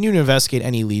will continue to investigate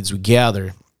any leads we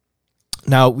gather."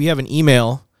 Now, we have an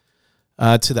email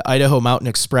to the Idaho Mountain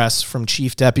Express from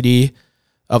Chief Deputy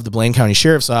of the Blaine County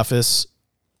Sheriff's Office,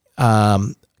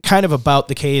 kind of about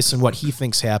the case and what he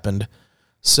thinks happened.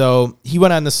 So he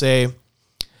went on to say,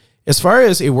 "As far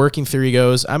as a working theory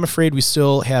goes, I'm afraid we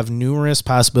still have numerous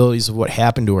possibilities of what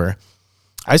happened to her.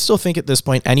 I still think at this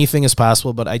point anything is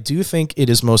possible, but I do think it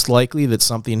is most likely that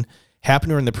something happened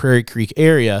to her in the Prairie Creek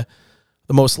area.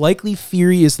 The most likely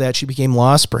theory is that she became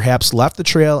lost, perhaps left the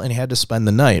trail, and had to spend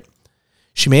the night.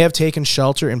 She may have taken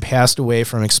shelter and passed away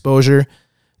from exposure.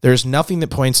 There is nothing that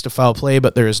points to foul play,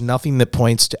 but there is nothing that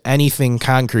points to anything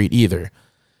concrete either."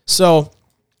 So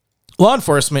law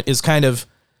enforcement is kind of,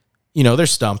 they're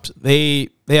stumped. They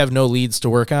have no leads to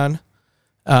work on.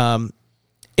 And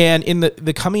in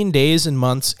the coming days and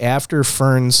months after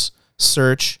Fern's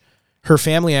search, her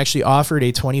family actually offered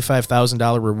a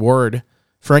 $25,000 reward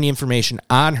for any information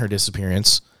on her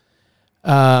disappearance.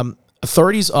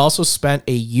 Authorities also spent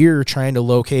a year trying to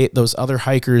locate those other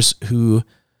hikers who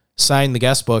signed the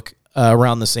guest book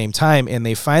around the same time, and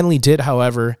they finally did,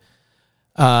 however,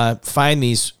 find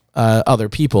these other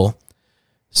people.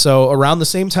 So around the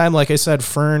same time, like I said,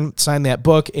 Fern signed that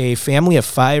book. A family of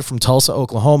 5 from Tulsa,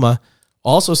 Oklahoma,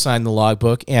 also signed the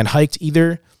logbook and hiked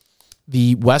either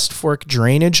the West Fork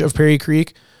drainage of Prairie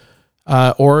Creek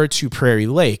or to Prairie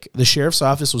Lake. The sheriff's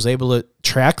office was able to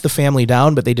track the family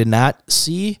down, but they did not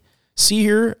see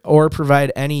her or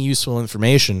provide any useful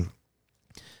information.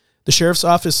 The sheriff's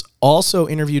office also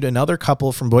interviewed another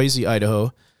couple from Boise,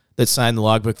 Idaho, that signed the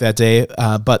logbook that day,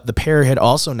 but the pair had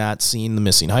also not seen the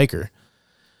missing hiker.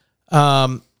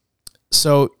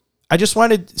 So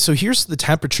here's the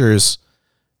temperatures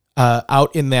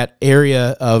out in that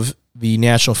area of the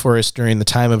national forest during the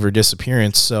time of her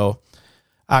disappearance. So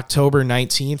October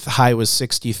 19th, the high was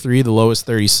 63, the low was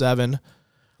 37.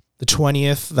 The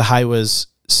 20th, the high was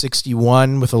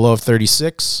 61 with a low of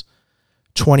 36.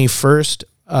 21st,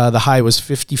 the high was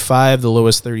 55, the low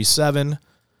was 37.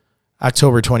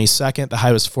 October 22nd, the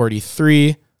high was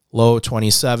 43, low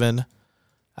 27.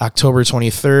 October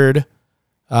 23rd,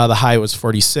 The high was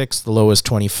 46. The low was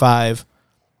 25.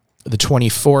 The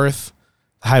 24th,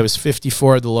 the high was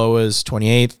 54. The low was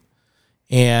 28.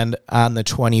 And on the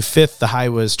 25th, the high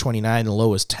was 29. The low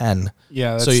was 10.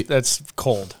 Yeah, that's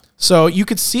cold. So you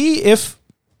could see if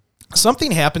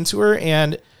something happened to her.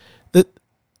 And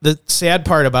the sad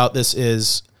part about this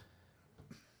is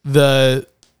the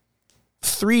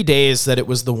 3 days that it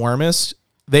was the warmest,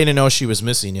 they didn't know she was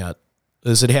missing yet,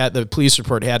 as the police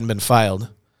report hadn't been filed.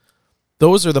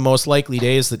 Those are the most likely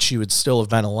days that she would still have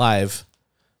been alive,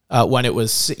 when it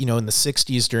was, in the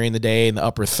 60s during the day and the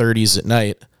upper 30s at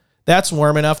night. That's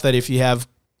warm enough that if you have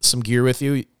some gear with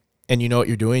you and you know what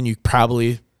you're doing, you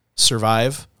probably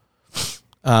survive.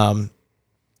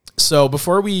 So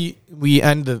before we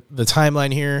end the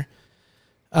timeline here,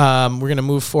 we're going to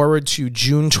move forward to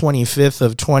June 25th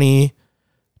of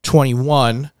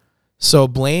 2021. So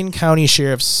Blaine County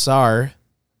Sheriff Saar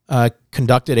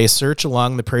conducted a search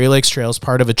along the Prairie Lakes Trail as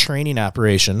part of a training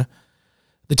operation.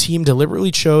 The team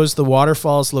deliberately chose the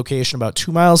waterfall's location about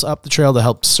 2 miles up the trail to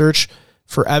help search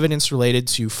for evidence related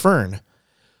to Fern.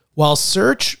 While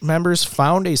search members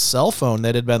found a cell phone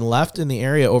that had been left in the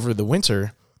area over the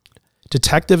winter,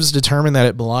 detectives determined that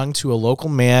it belonged to a local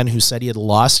man who said he had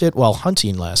lost it while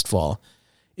hunting last fall.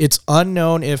 It's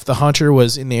unknown if the hunter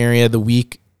was in the area the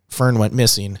week Fern went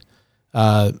missing,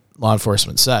 law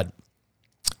enforcement said.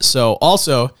 So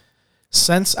also,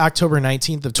 since October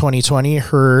 19th of 2020,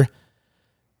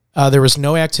 there was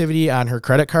no activity on her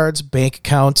credit cards, bank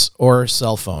accounts, or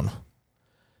cell phone.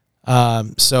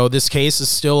 So this case is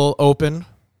still open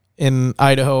in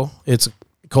Idaho. It's a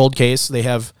cold case. They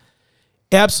have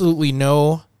absolutely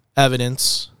no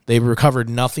evidence. They recovered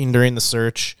nothing during the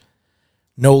search.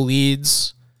 No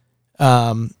leads.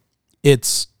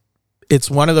 It's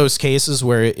one of those cases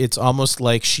where it's almost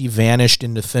like she vanished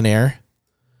into thin air.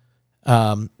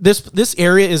 This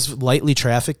area is lightly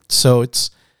trafficked, so it's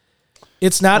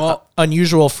not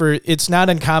it's not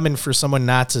uncommon for someone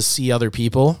not to see other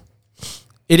people.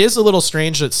 It is a little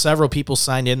strange that several people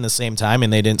signed in the same time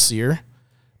and they didn't see her,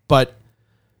 but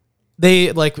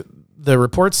they, like the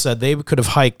report said, they could have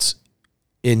hiked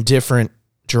in different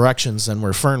directions than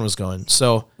where Fern was going.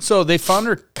 So they found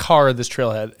her car at this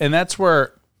trailhead, and that's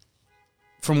where,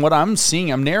 from what I'm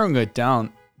seeing, I'm narrowing it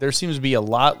down. There seems to be a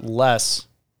lot less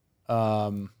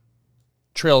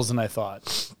trails than I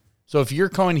thought. So if you're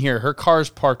going here, her car's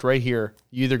parked right here.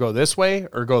 You either go this way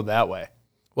or go that way.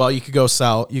 Well, you could go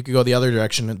south. You could go the other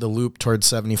direction, the loop towards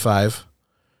 75.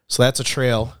 So that's a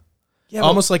trail. Yeah,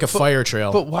 almost like a fire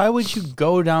trail. But why would you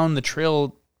go down the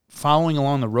trail following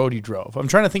along the road you drove? I'm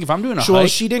trying to think if I'm doing a hike. Well,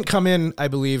 she didn't come in, I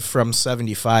believe, from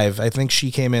 75. I think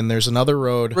she came in. There's another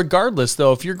road. Regardless,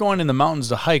 though, if you're going in the mountains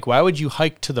to hike, why would you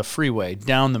hike to the freeway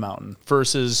down the mountain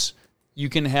versus you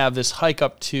can have this hike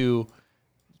up to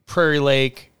Prairie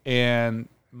Lake and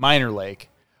Minor Lake,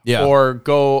 or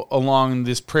go along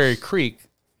this Prairie Creek,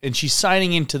 and she's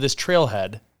signing into this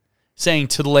trailhead saying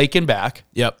to the lake and back.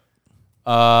 Yep.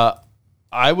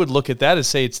 I would look at that and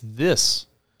say it's this.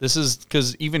 This is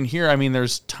because even here, I mean,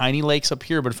 there's tiny lakes up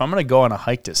here, but if I'm going to go on a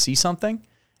hike to see something,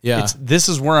 this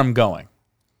is where I'm going.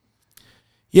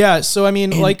 Yeah, so I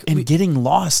mean, getting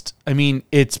lost, I mean,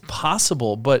 it's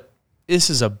possible, but this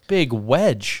is a big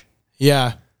wedge.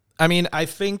 Yeah. I mean, I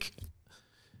think,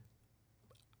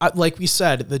 like we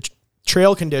said, the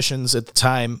trail conditions at the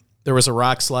time, there was a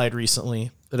rock slide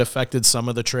recently that affected some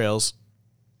of the trails.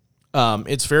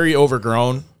 It's very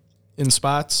overgrown in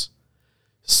spots.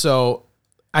 So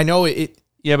I know it.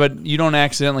 Yeah, but you don't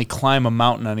accidentally climb a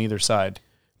mountain on either side.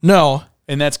 No.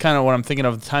 And that's kind of what I'm thinking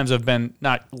of. The times I've been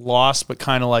not lost, but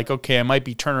kind of like, okay, I might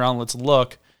be turning around. Let's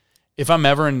look. If I'm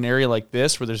ever in an area like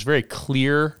this where there's very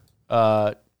clear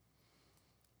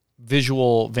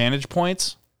visual vantage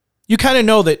points, you kind of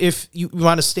know that if you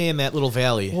want to stay in that little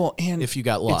valley, and if you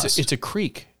got lost, it's a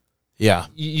creek. Yeah.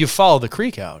 You follow the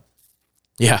creek out.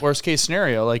 Yeah. Worst case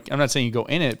scenario, like I'm not saying you go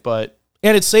in it, but.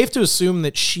 And it's safe to assume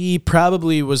that she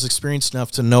probably was experienced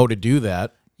enough to know to do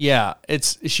that. Yeah.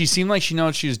 She seemed like she knew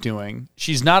what she was doing.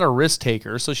 She's not a risk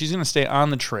taker, so she's going to stay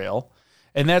on the trail.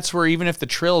 And that's where even if the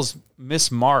trail's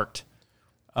mismarked,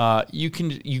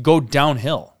 you go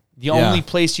downhill. The only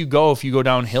place you go if you go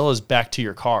downhill is back to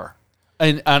your car.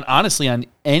 And honestly, on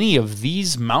any of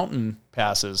these mountain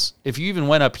passes, if you even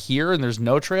went up here and there's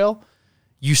no trail,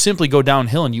 you simply go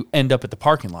downhill and you end up at the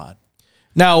parking lot.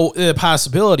 Now, the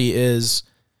possibility is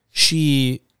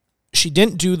she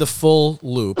didn't do the full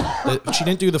loop. She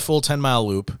didn't do the full 10-mile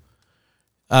loop.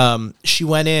 She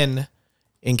went in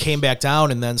and came back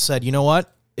down and then said, you know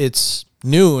what? It's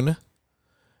noon.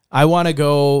 I want to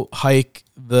go hike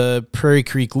the Prairie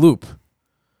Creek Loop.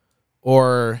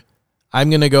 Or I'm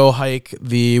going to go hike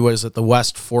the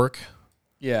West Fork.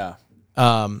 Yeah.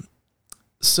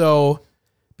 So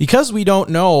because we don't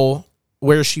know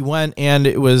where she went, and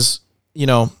it was,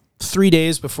 3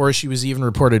 days before she was even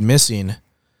reported missing,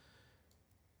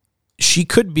 she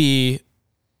could be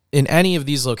in any of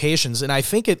these locations. And I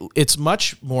think it's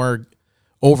much more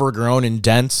overgrown and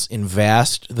dense and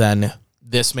vast than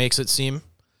this makes it seem.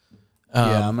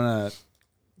 Yeah, I'm going to...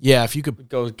 Yeah, if you could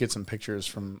go get some pictures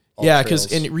from all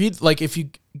because and read, like, if you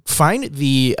find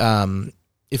the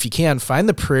if you can find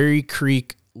the Prairie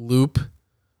Creek Loop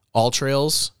all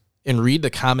trails and read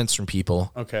the comments from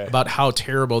people about how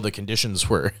terrible the conditions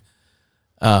were.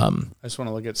 I just want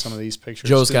to look at some of these pictures.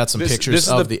 Joe's got some pictures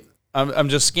of the I'm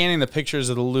just scanning the pictures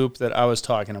of the loop that I was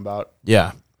talking about.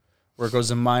 Yeah. Where it goes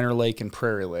to Minor Lake and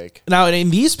Prairie Lake. Now,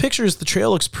 in these pictures, the trail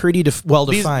looks pretty well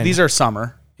defined. These are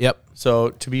summer. Yep.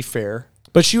 So, to be fair.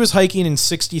 But she was hiking in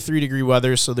 63-degree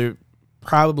weather, so there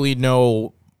probably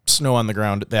no snow on the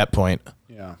ground at that point.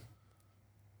 Yeah.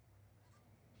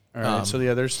 All right. So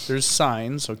yeah, there's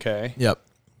signs. Okay. Yep.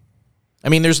 I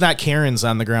mean, there's not cairns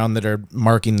on the ground that are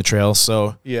marking the trail,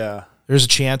 so yeah, there's a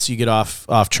chance you get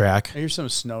off track. Here's some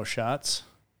snow shots.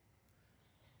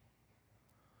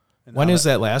 When is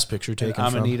that last picture taken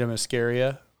from? Amanita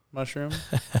muscaria mushroom.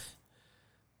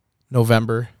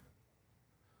 November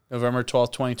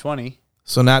 12th, 2020.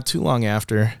 So not too long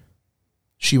after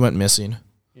she went missing.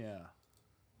 Yeah.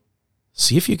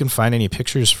 See if you can find any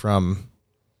pictures from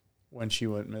when she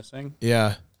went missing.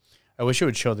 Yeah. I wish it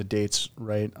would show the dates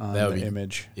right on the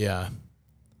image. Yeah.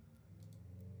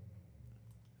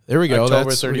 There we go. October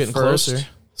That's 31st. We're getting closer.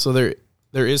 So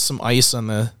there is some ice on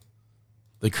the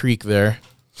creek there.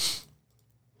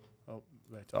 Oh,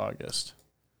 back to August.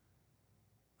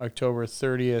 October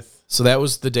 30th. So that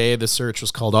was the day the search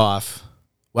was called off.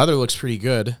 Weather looks pretty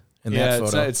good in that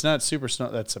photo. It's not super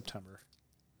snow. That's September.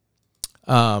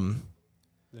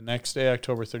 The next day,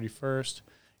 October 31st.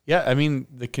 Yeah, I mean,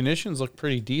 the conditions look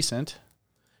pretty decent.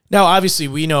 Now, obviously,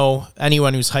 we know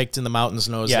anyone who's hiked in the mountains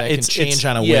knows that it can change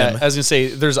on a whim. Yeah, I was going to say,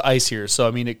 there's ice here. So,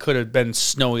 I mean, it could have been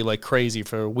snowy like crazy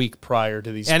for a week prior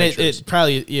to these pictures. And it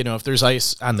probably, if there's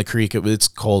ice on the creek, it's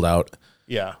cold out.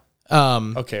 Yeah.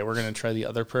 Okay, we're going to try the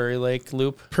other Prairie Lake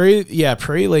loop. Prairie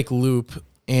Lake loop,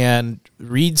 and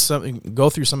go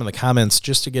through some of the comments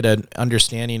just to get an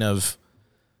understanding of,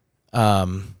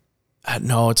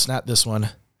 no, it's not this one.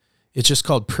 It's just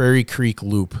called Prairie Creek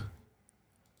Loop.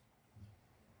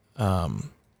 And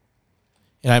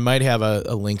I might have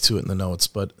a link to it in the notes,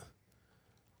 but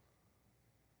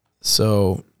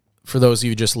so for those of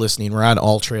you just listening, we're on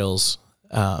All Trails.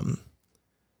 Yeah,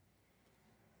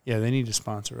 they need to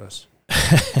sponsor us.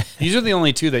 These are the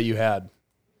only two that you had.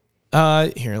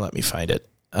 Here, let me find it.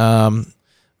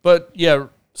 But yeah,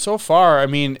 so far, I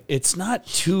mean, it's not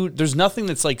there's nothing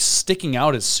that's like sticking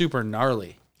out as super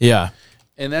gnarly. Yeah.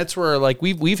 And that's where, like,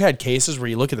 we've had cases where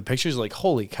you look at the pictures like,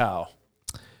 holy cow.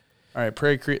 All right,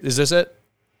 Prairie Creek, is this it?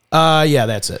 Yeah,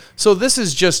 that's it. So this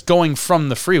is just going from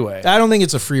the freeway. I don't think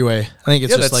it's a freeway. I think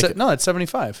it's just like no, it's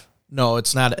 75. No,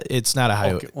 it's not. It's not a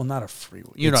highway. Okay, well, not a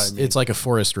freeway. You know what I mean? It's like a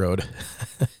forest road.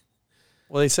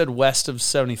 Well, they said west of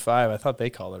 75. I thought they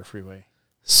called it a freeway.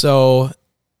 So,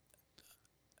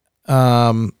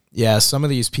 yeah, some of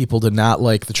these people did not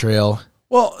like the trail.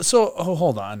 Well, so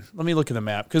hold on. Let me look at the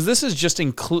map because this is just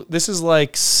this is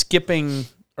like skipping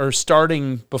or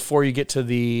starting before you get to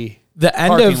the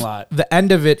parking lot. The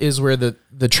end of it is where the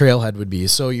trailhead would be.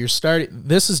 So you're starting.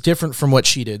 This is different from what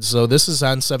she did. So this is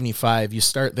on 75. You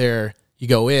start there. You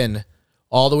go in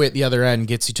all the way at the other end,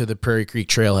 gets you to the Prairie Creek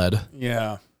trailhead.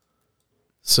 Yeah.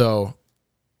 So,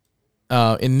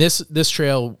 in this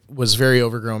trail was very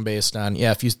overgrown based on,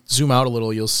 if you zoom out a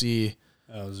little, you'll see.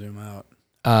 Oh, zoom out.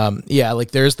 Yeah, like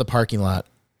there's the parking lot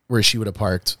where she would have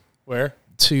parked. Where?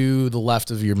 To the left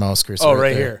of your mouse cursor. Oh,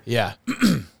 right here. Yeah.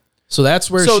 So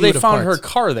that's where she would have found parked. her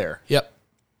car there. Yep.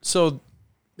 So,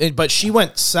 but she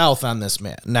went south on this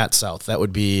map. Not south. That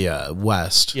would be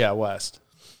west. Yeah, west.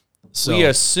 So we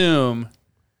assume,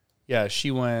 she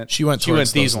went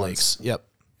these lakes. Yep.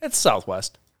 It's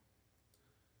southwest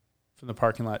from the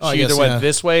parking lot. Oh, she either went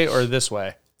this way or this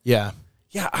way. Yeah.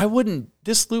 Yeah, I wouldn't.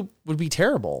 This loop would be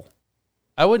terrible.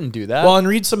 I wouldn't do that. Well, and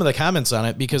read some of the comments on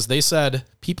it because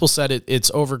people said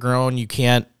it's overgrown. You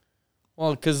can't.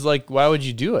 Well, because why would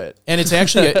you do it? And it's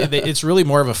actually it's really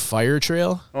more of a fire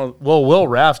trail. Well, Will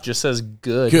Raft just says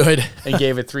good, and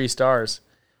gave it 3 stars.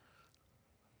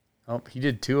 Oh, he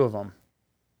did 2 of them.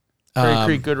 Prairie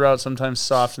Creek, good route, sometimes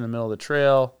soft in the middle of the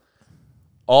trail.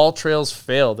 All trails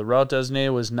failed. The route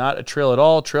designated was not a trail at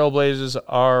all. Trailblazers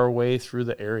our way through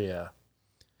the area.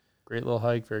 Great little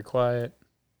hike, very quiet.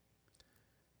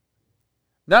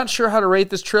 not sure how to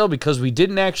rate this trail because we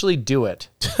didn't actually do it.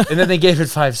 And then they gave it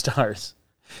 5 stars.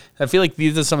 I feel like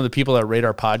these are some of the people that rate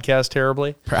our podcast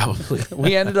terribly. Probably.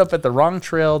 We ended up at the wrong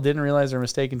trail, didn't realize our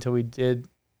mistake until we did.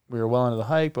 We were well into the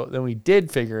hike, but then we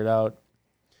did figure it out.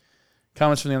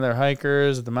 Comments from the other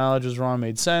hikers that the mileage was wrong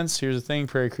made sense. Here's the thing.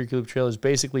 Prairie Creek Loop Trail is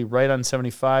basically right on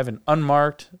 75 and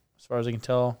unmarked, as far as I can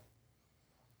tell.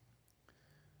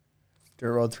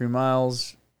 Dirt road 3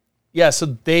 miles. Yeah,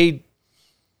 so they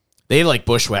like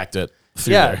bushwhacked it.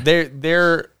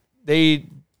 There.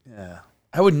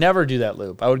 I would never do that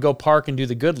loop. I would go park and do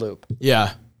the good loop.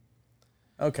 Yeah.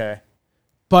 Okay.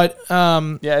 But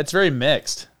yeah, it's very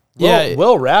mixed. Yeah,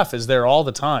 Will Raff is there all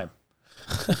the time.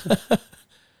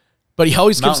 But he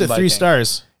always gives it Mountain 3 biking.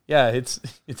 stars. Yeah,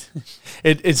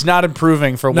 it's not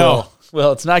improving for No. Will.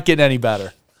 Well, it's not getting any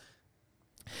better.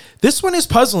 This one is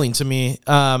puzzling to me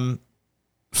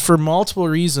for multiple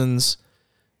reasons.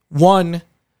 One,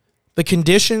 the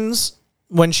conditions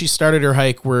when she started her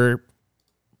hike were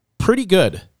pretty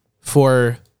good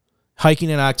for hiking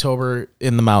in October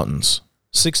in the mountains.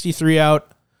 63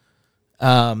 out.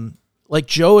 Like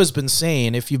Joe has been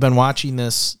saying, if you've been watching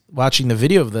the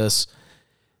video of this,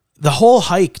 the whole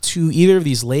hike to either of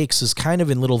these lakes is kind of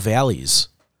in little valleys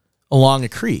along a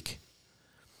creek.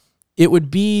 It would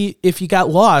be, if you got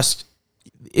lost,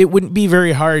 it wouldn't be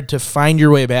very hard to find your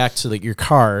way back to your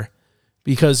car,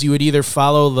 because you would either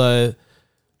follow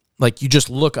you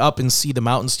just look up and see the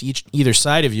mountains to either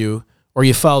side of you, or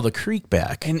you follow the creek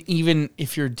back. And even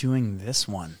if you're doing this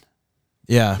one,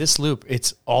 yeah, this loop,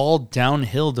 it's all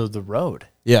downhill to the road.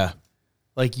 yeah,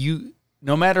 Like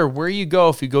no matter where you go,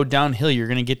 if you go downhill, you're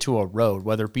going to get to a road,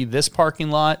 whether it be this parking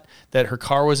lot that her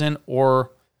car was in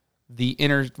or the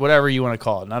inner, whatever you want to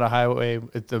call it, not a highway,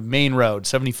 it's the main road,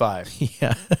 75.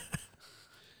 yeah.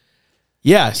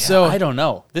 Yeah, so I don't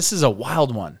know. This is a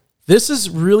wild one. this is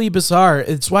really bizarre.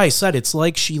 It's why I said it's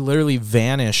like she literally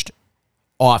vanished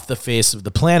off the face of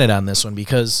the planet on this one,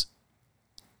 because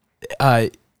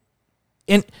and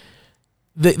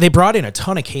they brought in a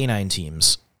ton of canine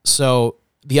teams. So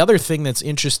the other thing that's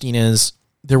interesting is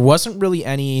there wasn't really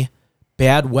any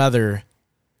bad weather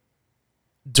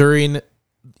during,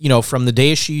 from the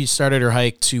day she started her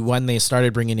hike to when they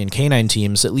started bringing in canine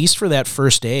teams, at least for that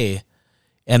first day.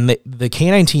 And the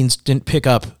canine teams didn't pick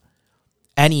up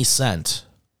any scent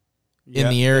in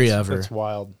the area of her. That's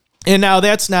wild. And now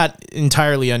that's not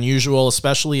entirely unusual,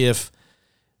 especially if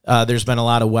there's been a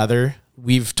lot of weather.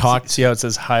 We've talked. See how it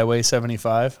says Highway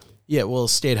 75? Yeah, well,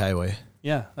 state highway,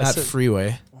 Yeah. not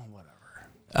freeway.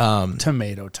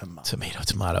 Tomato.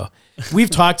 We've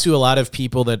talked to a lot of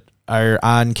people that are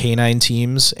on canine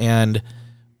teams, and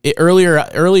earlier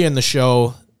in the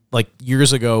show, like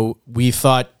years ago, we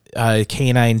thought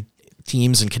canine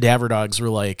teams and cadaver dogs were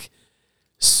like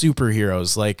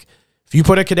superheroes. Like, if you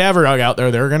put a cadaver dog out there,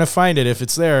 they're going to find it if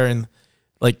it's there. And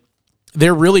like,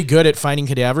 they're really good at finding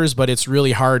cadavers, but it's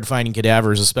really hard finding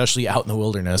cadavers, especially out in the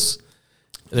wilderness.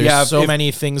 There's so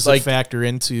many things that factor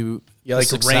into like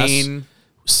success. rain,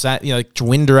 like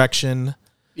wind direction.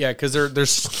 Yeah, because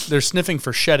they're sniffing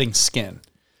for shedding skin.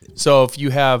 So if you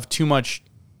have too much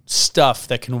stuff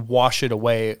that can wash it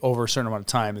away over a certain amount of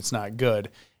time, it's not good.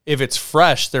 If it's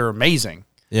fresh, they're amazing.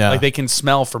 Yeah, like they can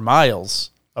smell for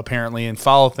miles apparently and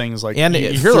follow things like. And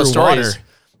you hear those stories.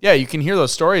 Yeah, you can hear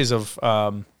those stories of.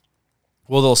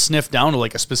 They'll sniff down to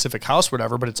like a specific house or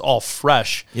whatever, but it's all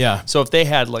fresh. Yeah. So if they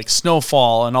had like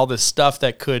snowfall and all this stuff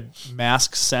that could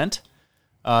mask scent,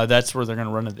 that's where they're going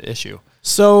to run into the issue.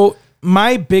 So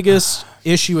my biggest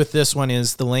issue with this one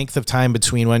is the length of time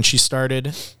between when she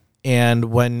started and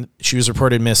when she was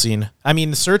reported missing. I mean,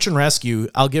 the search and rescue,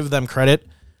 I'll give them credit.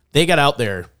 They got out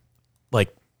there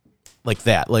like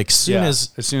that. Like as soon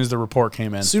as the report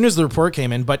came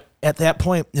in. But at that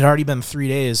point, it had already been 3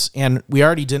 days, and we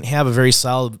already didn't have a very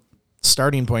solid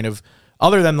starting point of,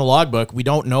 other than the logbook, we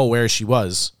don't know where she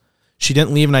was. She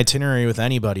didn't leave an itinerary with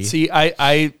anybody. See,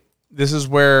 this is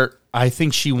where I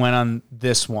think she went on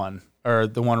this one, or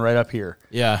the one right up here.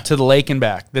 Yeah. To the lake and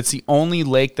back. That's the only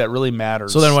lake that really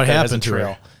matters. So then what that has happened a to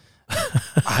trail. her?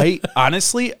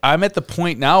 Honestly, I'm at the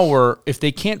point now where if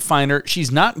they can't find her,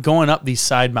 she's not going up these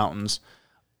side mountains.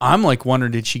 I'm like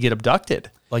wondering, did she get abducted?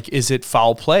 Like, is it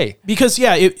foul play? Because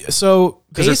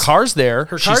because her car's there.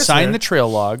 She signed there. the trail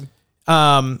log.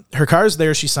 Her car's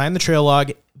there. She signed the trail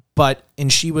log,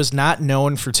 and she was not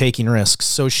known for taking risks.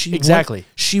 So she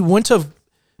wouldn't have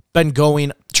been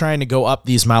trying to go up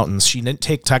these mountains. She didn't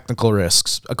take technical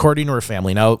risks, according to her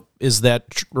family. Now, is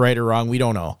that right or wrong? We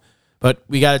don't know. But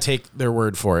we got to take their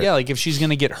word for it. Yeah, like if she's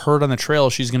going to get hurt on the trail,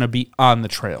 she's going to be on the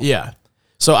trail. Yeah.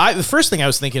 So the first thing I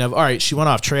was thinking of, all right, she went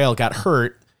off trail, got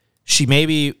hurt. she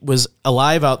maybe was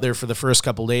alive out there for the first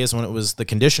couple days when the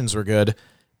conditions were good,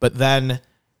 but then.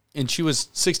 And she was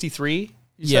 63.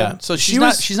 Yeah. So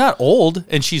she's not old,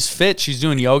 and she's fit. She's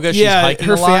doing yoga. She's Yeah, hiking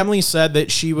her a lot. family said that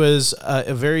she was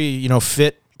a very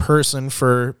fit person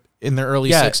in the early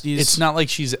 60s. It's not like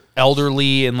she's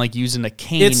elderly and like using a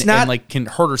cane and like can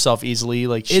hurt herself easily.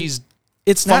 Like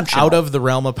it's not out of the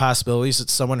realm of possibilities that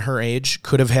someone her age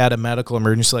could have had a medical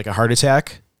emergency like a heart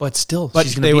attack. But still,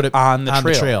 she's going to be on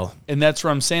the trail. And that's where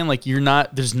I'm saying, like,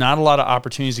 there's not a lot of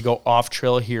opportunities to go off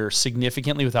trail here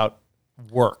significantly without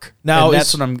work. Now,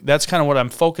 that's kind of what I'm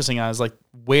focusing on is like,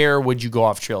 where would you go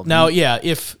off trail? Now,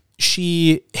 if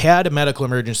she had a medical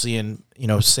emergency and,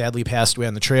 sadly passed away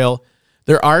on the trail,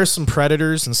 there are some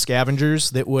predators and scavengers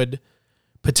that would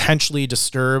potentially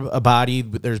disturb a body.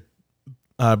 There's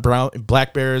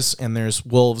black bears and there's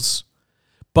wolves.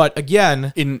 But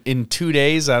again, in 2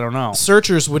 days, I don't know.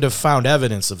 Searchers would have found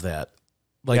evidence of that.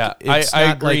 Like, I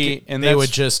agree. Like and they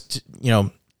would just,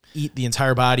 eat the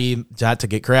entire body, not to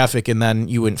get graphic, and then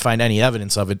you wouldn't find any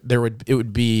evidence of it. It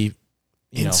would be,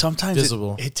 sometimes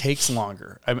visible. It takes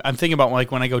longer. I'm thinking about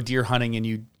like when I go deer hunting and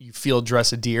you field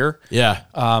dress a deer. Yeah.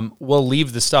 We'll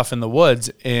leave the stuff in the woods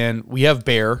and we have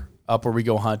bear up where we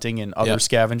go hunting and other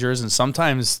scavengers. And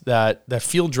sometimes that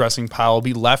field dressing pile will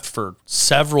be left for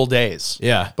several days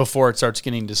before it starts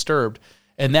getting disturbed.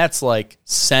 And that's like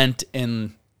scent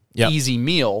and easy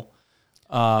meal.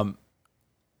 I'm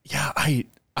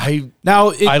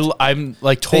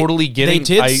like totally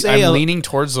I'm leaning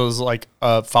towards those like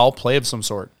foul play of some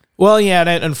sort. Well, yeah,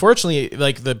 and unfortunately,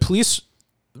 like the police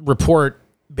report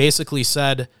basically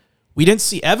said we didn't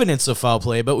see evidence of foul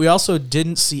play, but we also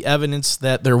didn't see evidence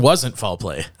that there wasn't foul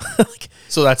play.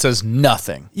 So that says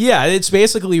nothing. Yeah, it's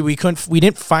basically we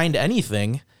didn't find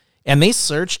anything, and they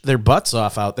searched their butts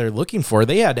off out there looking for.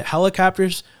 They had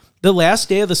helicopters. The last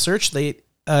day of the search, they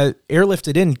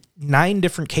airlifted in 9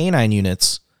 different canine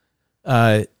units,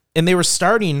 and they were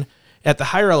starting at the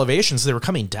higher elevations. They were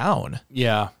coming down.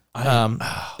 Yeah.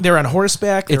 They're on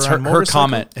horseback. It's her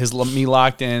comment has me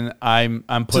locked in. I'm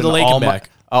putting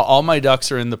all my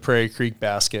ducks are in the Prairie Creek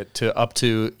basket up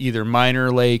to either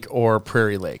Minor Lake or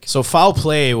Prairie Lake. So foul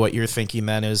play, what you're thinking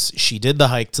then is she did the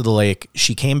hike to the lake.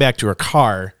 She came back to her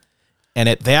car, and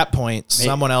at that point,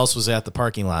 someone else was at the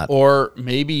parking lot. Or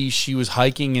maybe she was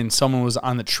hiking and someone was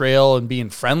on the trail and being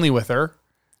friendly with her.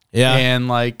 Yeah.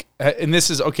 And this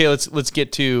is okay. Let's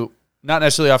get to not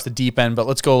necessarily off the deep end, but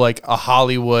let's go like a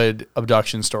Hollywood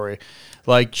abduction story.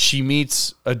 Like she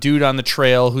meets a dude on the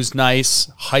trail who's nice,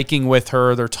 hiking with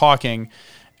her. They're talking,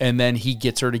 and then he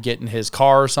gets her to get in his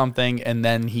car or something, and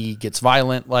then he gets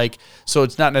violent. Like, so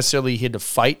it's not necessarily he had to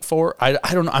fight for. I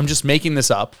don't know. I'm just making this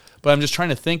up, but I'm just trying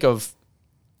to think of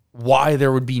why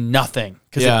there would be nothing.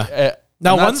 Because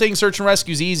now, I'm not saying search and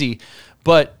rescue is easy,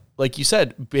 but like you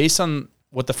said, based on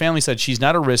what the family said, she's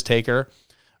not a risk taker.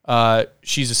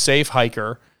 She's a safe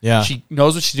hiker. Yeah. She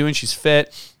knows what she's doing. She's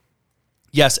fit.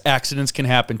 Yes, accidents can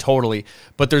happen totally,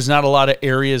 but there's not a lot of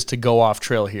areas to go off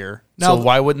trail here. Now, so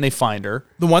why wouldn't they find her?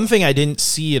 The one thing I didn't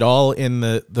see at all in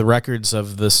the records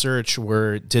of the search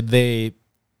were, did they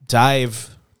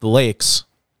dive the lakes?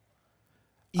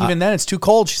 Even then, it's too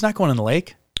cold. She's not going in the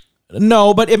lake.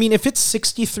 No, but I mean, if it's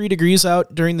 63 degrees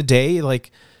out during the day,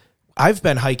 like I've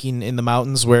been hiking in the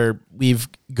mountains where we've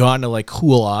gone to like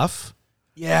cool off.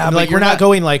 Yeah, and, like we're not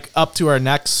going like up to our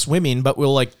necks swimming, but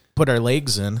we'll like put our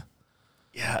legs in.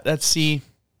 Yeah,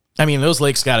 I mean, those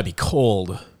lakes got to be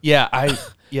cold. Yeah, I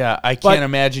can't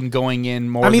imagine going in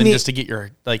more than just to get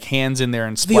your like hands in there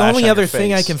and splash. The only other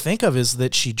thing I can think of is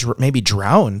that she maybe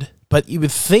drowned. But you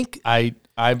would think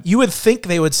you would think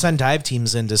they would send dive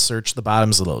teams in to search the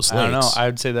bottoms of those lakes. I don't know.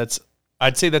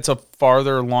 I'd say that's a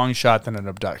farther long shot than an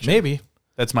abduction. Maybe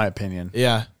that's my opinion.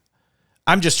 Yeah.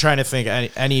 I'm just trying to think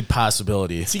any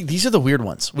possibility. See, these are the weird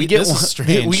ones. We get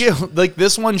like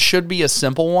this one should be a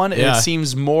simple one. And it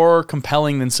seems more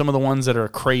compelling than some of the ones that are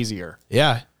crazier.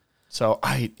 Yeah. So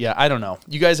I don't know.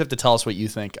 You guys have to tell us what you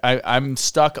think. I'm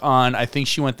stuck on. I think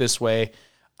she went this way.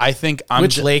 I think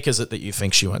which lake is it that you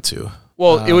think she went to?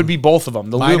 Well, it would be both of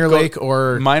them. The Minor Lake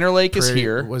or Minor Lake is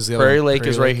here. Prairie Lake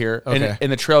is right here, okay.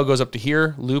 and the trail goes up to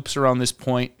here, loops around this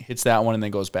point, hits that one, and then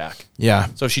goes back. Yeah.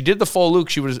 So if she did the full loop.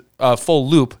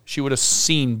 She would have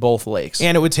seen both lakes,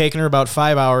 and it would take her about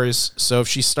 5 hours. So if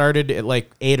she started at like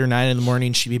 8 or 9 in the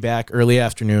morning, she'd be back early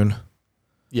afternoon.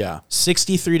 Yeah.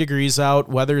 63 degrees out,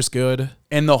 weather's good,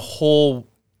 and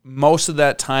most of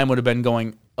that time would have been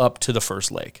going up to the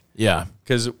first lake. Yeah.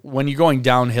 Because when you're going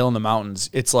downhill in the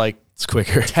mountains, it's like it's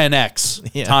quicker.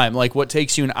 10x time. Like what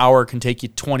takes you an hour can take you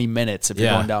 20 minutes if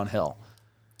you're going downhill.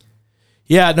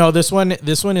 Yeah, no, this one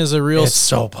is a real it's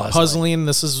so puzzling.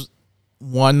 This is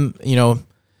one,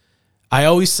 I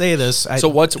always say this. So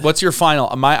what's your final?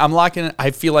 I'm locking it.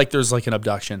 I feel like there's like an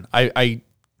abduction.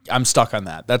 I'm stuck on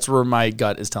that. That's where my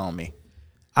gut is telling me.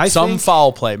 Some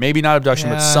foul play, maybe not abduction,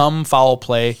 but some foul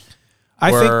play.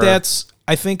 I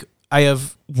think I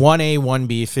have 1A,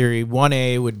 1B theory.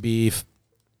 1A would be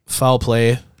foul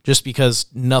play just because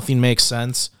nothing makes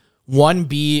sense.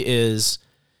 1B is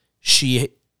she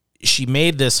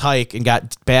made this hike and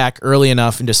got back early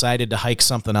enough and decided to hike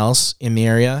something else in the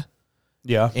area.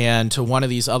 Yeah. And to one of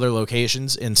these other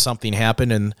locations, and something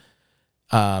happened.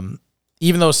 And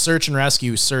even though search and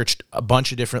rescue searched a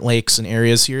bunch of different lakes and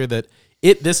areas here,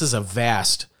 this is a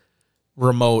vast,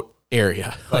 remote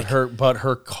area. But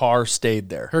her car stayed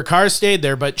there. Her car stayed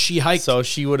there, but she hiked. So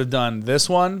she would have done this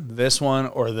one,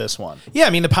 or this one. Yeah, I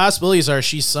mean, the possibilities are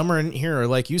she's somewhere in here, or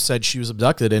like you said, she was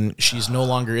abducted and she's no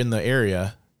longer in the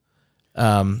area.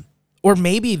 Or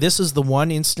maybe this is the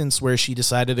one instance where she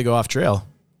decided to go off trail.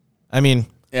 I mean,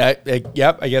 I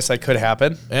guess that could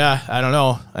happen. Yeah, I don't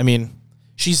know. I mean,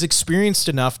 she's experienced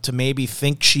enough to maybe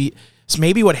think so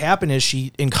maybe what happened is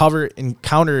she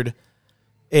encountered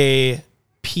a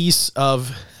piece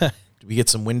of. Do we get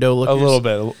some window lookers? A little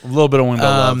bit of window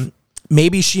love.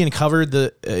 Maybe she encountered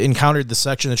the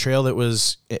section of the trail that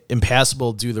was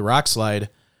impassable due to the rock slide,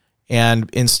 and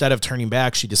instead of turning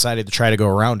back, she decided to try to go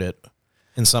around it,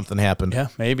 and something happened. Yeah,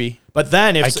 maybe. But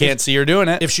then I can't see her doing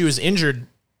it. If she was injured,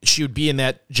 she would be in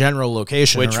that general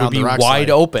location, which around would be the rock wide slide.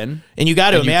 open. And you got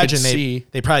to imagine they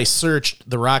they probably searched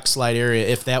the rock slide area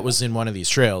if that was in one of these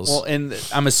trails. Well, and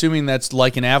I'm assuming that's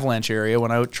like an avalanche area.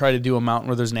 When I would try to do a mountain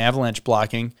where there's an avalanche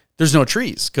blocking, there's no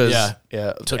trees because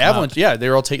avalanche. Yeah,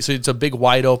 they're all so it's a big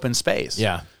wide open space.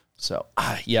 Yeah. So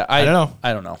I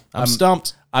don't know. I'm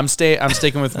stumped. I'm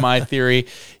sticking with my theory.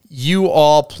 You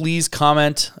all please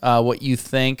comment what you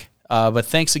think. But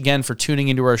thanks again for tuning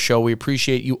into our show. We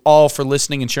appreciate you all for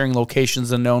listening and sharing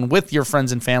Locations Unknown with your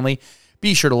friends and family.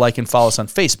 Be sure to like and follow us on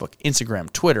Facebook,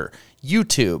 Instagram, Twitter,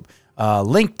 YouTube,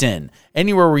 LinkedIn,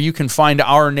 anywhere where you can find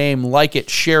our name. Like it,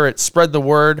 share it, spread the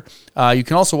word. You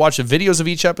can also watch the videos of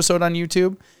each episode on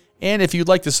YouTube. And if you'd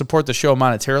like to support the show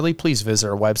monetarily, please visit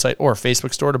our website or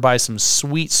Facebook store to buy some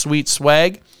sweet, sweet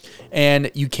swag.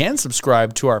 And you can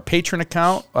subscribe to our Patreon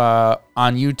account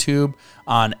on YouTube,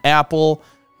 on Apple,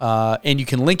 and you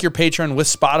can link your Patreon with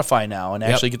Spotify now and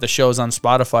actually get the shows on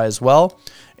Spotify as well.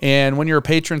 And when you're a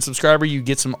Patreon subscriber, you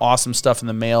get some awesome stuff in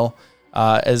the mail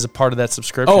as a part of that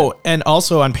subscription. Oh, and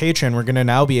also on Patreon, we're going to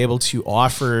now be able to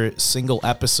offer single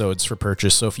episodes for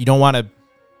purchase. So if you don't want to,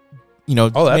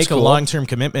 make a long-term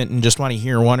commitment and just want to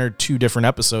hear one or two different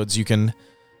episodes, you can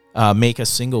make a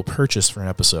single purchase for an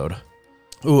episode.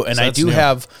 Ooh, and so I do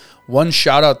have one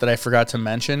shout out that I forgot to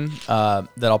mention that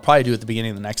I'll probably do at the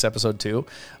beginning of the next episode too.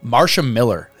 Marsha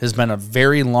Miller has been a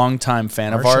very long time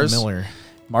fan of ours.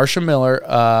 Marsha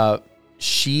Miller.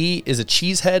 She is a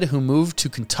cheesehead who moved to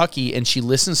Kentucky and she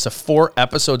listens to 4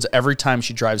 episodes every time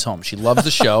she drives home. She loves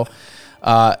the show.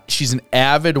 She's an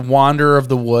avid wanderer of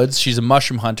the woods. She's a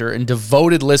mushroom hunter and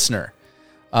devoted listener.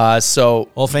 Thank you,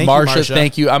 Marsha.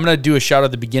 Thank you. I'm going to do a shout out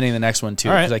at the beginning of the next one too,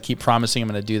 because I keep promising I'm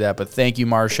going to do that. But thank you,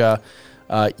 Marsha.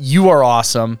 You are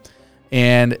awesome.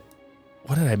 And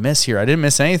what did I miss here? I didn't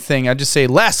miss anything. I just say,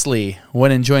 lastly,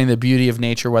 when enjoying the beauty of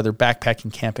nature, whether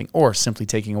backpacking, camping, or simply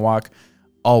taking a walk,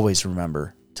 always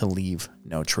remember to leave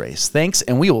no trace. Thanks,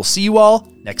 and we will see you all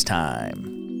next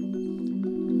time.